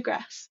of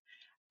progress.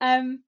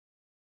 And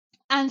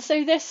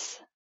so this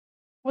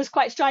was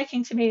quite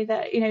striking to me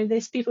that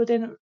these people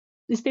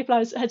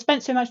I had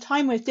spent so much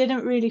time with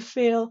didn't really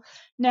feel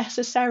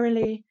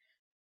necessarily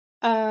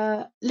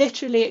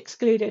literally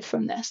excluded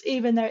from this,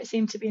 even though it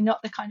seemed to be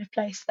not the kind of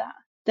place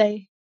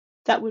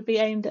that would be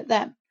aimed at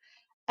them.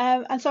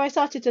 And so I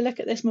started to look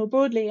at this more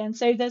broadly. And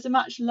so there's a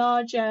much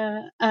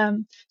larger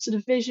sort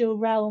of visual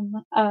realm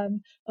of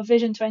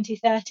Vision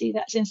 2030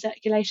 that's in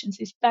circulation. So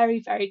these very,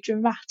 very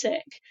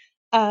dramatic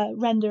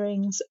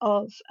renderings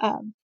of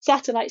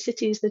satellite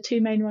cities, the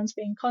two main ones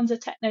being Konza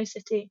Techno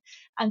City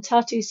and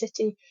Tartu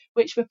City,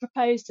 which were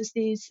proposed as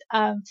these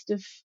sort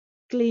of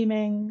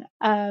gleaming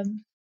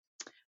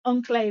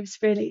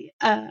enclaves, really,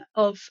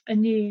 of a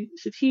new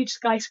sort of huge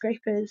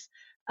skyscrapers,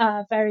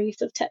 very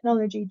sort of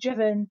technology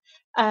driven,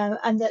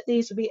 and that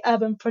these would be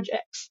urban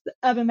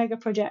mega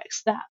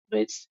projects that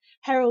would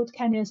herald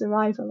Kenya's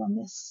arrival on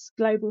this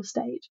global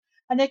stage.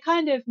 And they're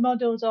kind of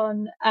modelled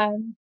on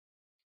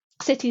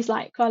cities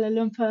like Kuala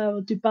Lumpur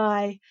or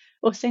Dubai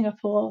or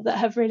Singapore that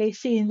have really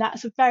seen that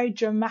sort of very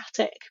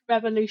dramatic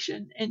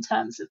revolution in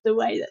terms of the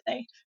way that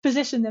they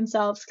position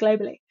themselves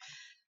globally.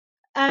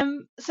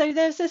 So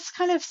there's this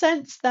kind of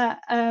sense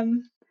that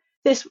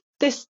this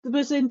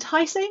was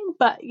enticing,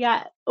 but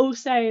yet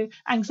also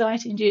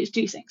anxiety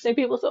inducing. So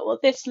people thought, well,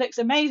 this looks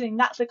amazing.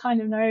 That's the kind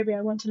of Nairobi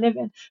I want to live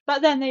in.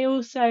 But then they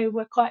also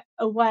were quite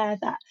aware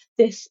that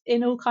this,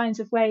 in all kinds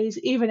of ways,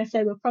 even if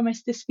they were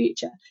promised this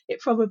future, it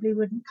probably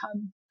wouldn't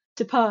come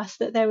to pass,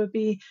 that there would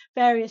be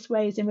various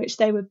ways in which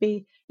they would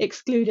be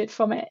excluded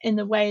from it in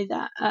the way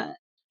that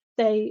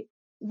they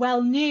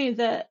well knew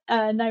that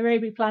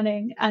Nairobi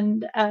planning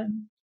and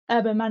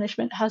urban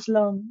management has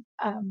long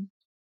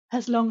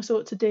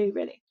sought to do,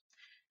 really.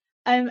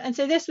 And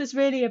so this was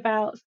really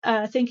about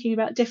thinking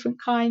about different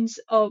kinds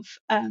of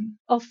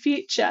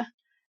future,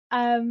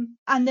 and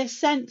this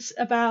sense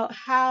about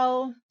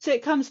how. So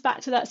it comes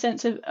back to that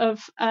sense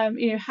of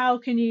how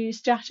can you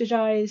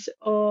strategize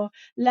or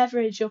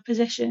leverage your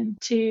position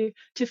to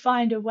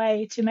find a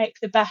way to make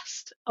the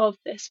best of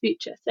this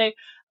future. So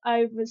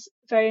I was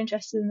very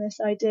interested in this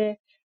idea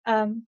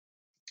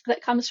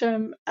that comes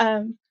from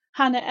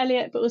Hannah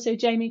Elliott, but also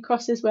Jamie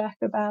Cross's work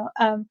about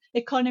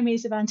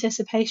economies of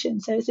anticipation.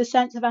 So it's a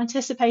sense of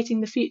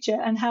anticipating the future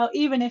and how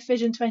even if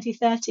Vision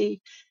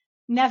 2030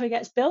 never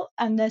gets built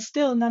and there's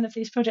still none of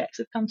these projects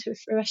have come to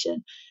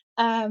fruition,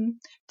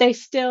 they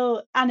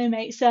still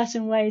animate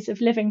certain ways of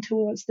living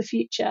towards the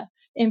future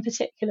in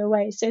particular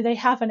ways. So they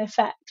have an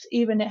effect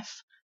even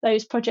if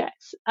those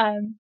projects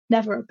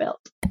never are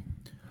built.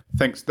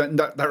 Thanks.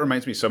 That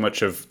reminds me so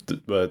much of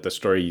the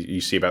story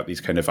you see about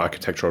these kind of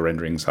architectural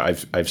renderings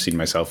that I've seen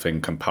myself in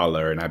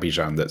Kampala and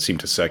Abidjan that seem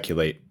to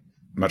circulate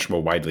much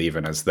more widely,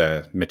 even as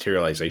their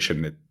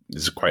materialization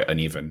is quite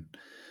uneven.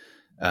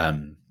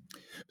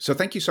 So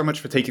thank you so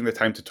much for taking the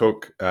time to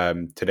talk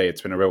today.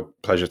 It's been a real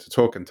pleasure to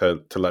talk and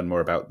to learn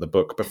more about the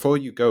book. Before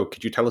you go,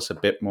 could you tell us a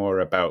bit more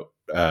about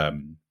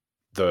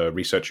the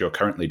research you're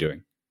currently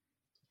doing?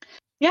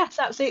 Yes,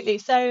 absolutely.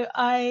 So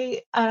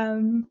I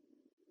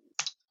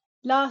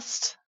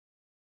last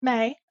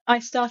May, I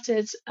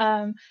started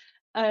a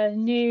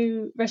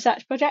new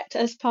research project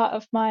as part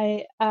of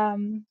my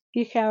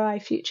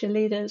UKRI Future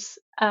Leaders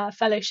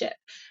Fellowship.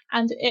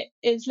 And it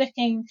is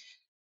looking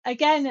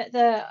again at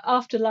the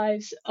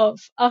afterlives of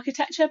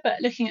architecture,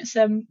 but looking at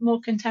some more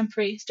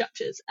contemporary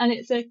structures. And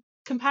it's a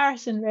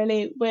comparison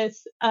really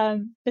with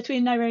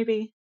between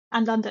Nairobi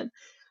and London.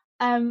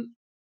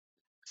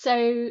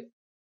 So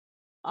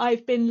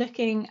I've been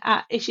looking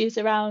at issues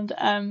around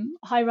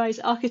high-rise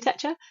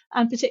architecture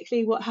and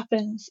particularly what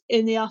happens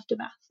in the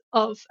aftermath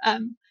of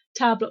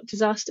tower block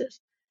disasters.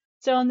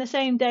 So on the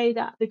same day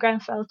that the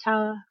Grenfell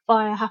Tower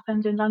fire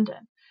happened in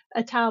London,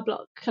 a tower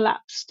block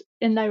collapsed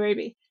in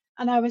Nairobi.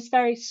 And I was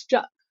very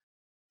struck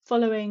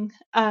following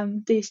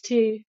these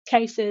two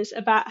cases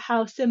about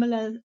how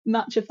similar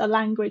much of the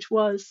language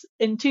was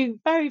in two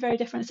very, very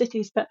different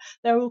cities, but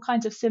there are all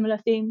kinds of similar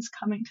themes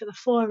coming to the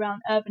fore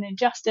around urban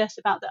injustice,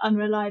 about the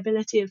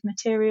unreliability of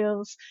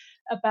materials,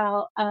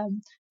 about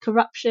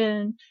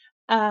corruption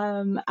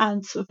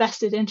and sort of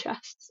vested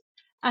interests.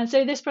 And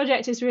so this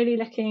project is really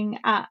looking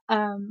at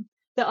the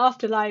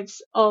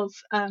afterlives of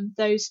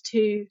those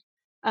two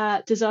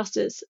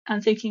disasters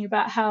and thinking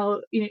about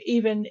how,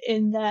 even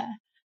in their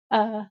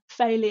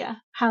failure,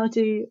 how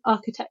do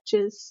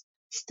architectures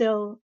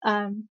still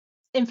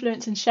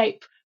influence and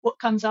shape what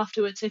comes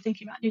afterwards? So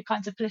thinking about new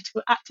kinds of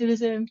political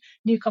activism,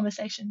 new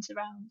conversations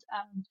around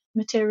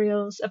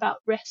materials, about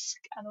risk,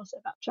 and also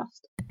about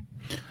trust.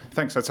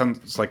 Thanks. That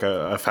sounds like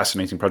a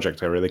fascinating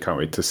project. I really can't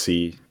wait to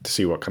see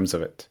what comes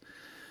of it.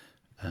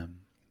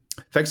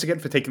 Thanks again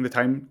for taking the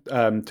time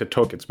to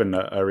talk. It's been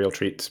a real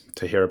treat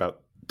to hear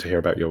about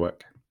your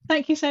work.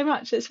 Thank you so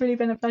much. It's really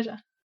been a pleasure.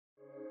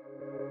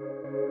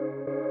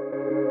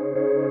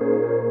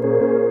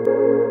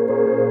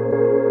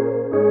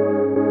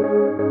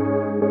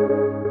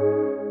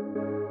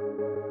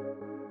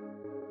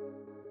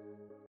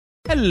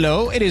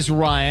 Hello, it is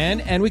Ryan,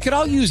 and we could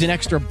all use an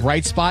extra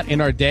bright spot in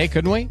our day,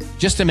 couldn't we?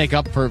 Just to make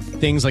up for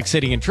things like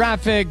sitting in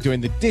traffic,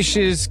 doing the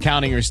dishes,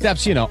 counting your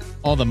steps,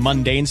 all the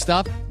mundane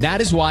stuff.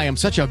 That is why I'm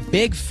such a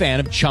big fan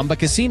of Chumba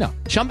Casino.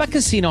 Chumba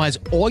Casino has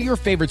all your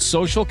favorite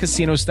social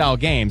casino-style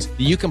games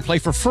that you can play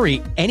for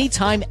free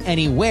anytime,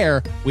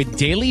 anywhere with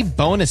daily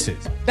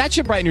bonuses. That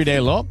should brighten your day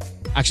a little.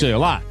 Actually, a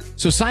lot.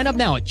 So sign up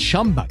now at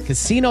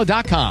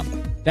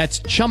ChumbaCasino.com.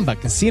 That's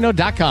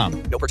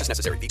ChumbaCasino.com. No purchase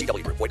necessary.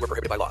 VGW Group. Void where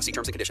prohibited by law. See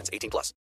terms and conditions. 18+.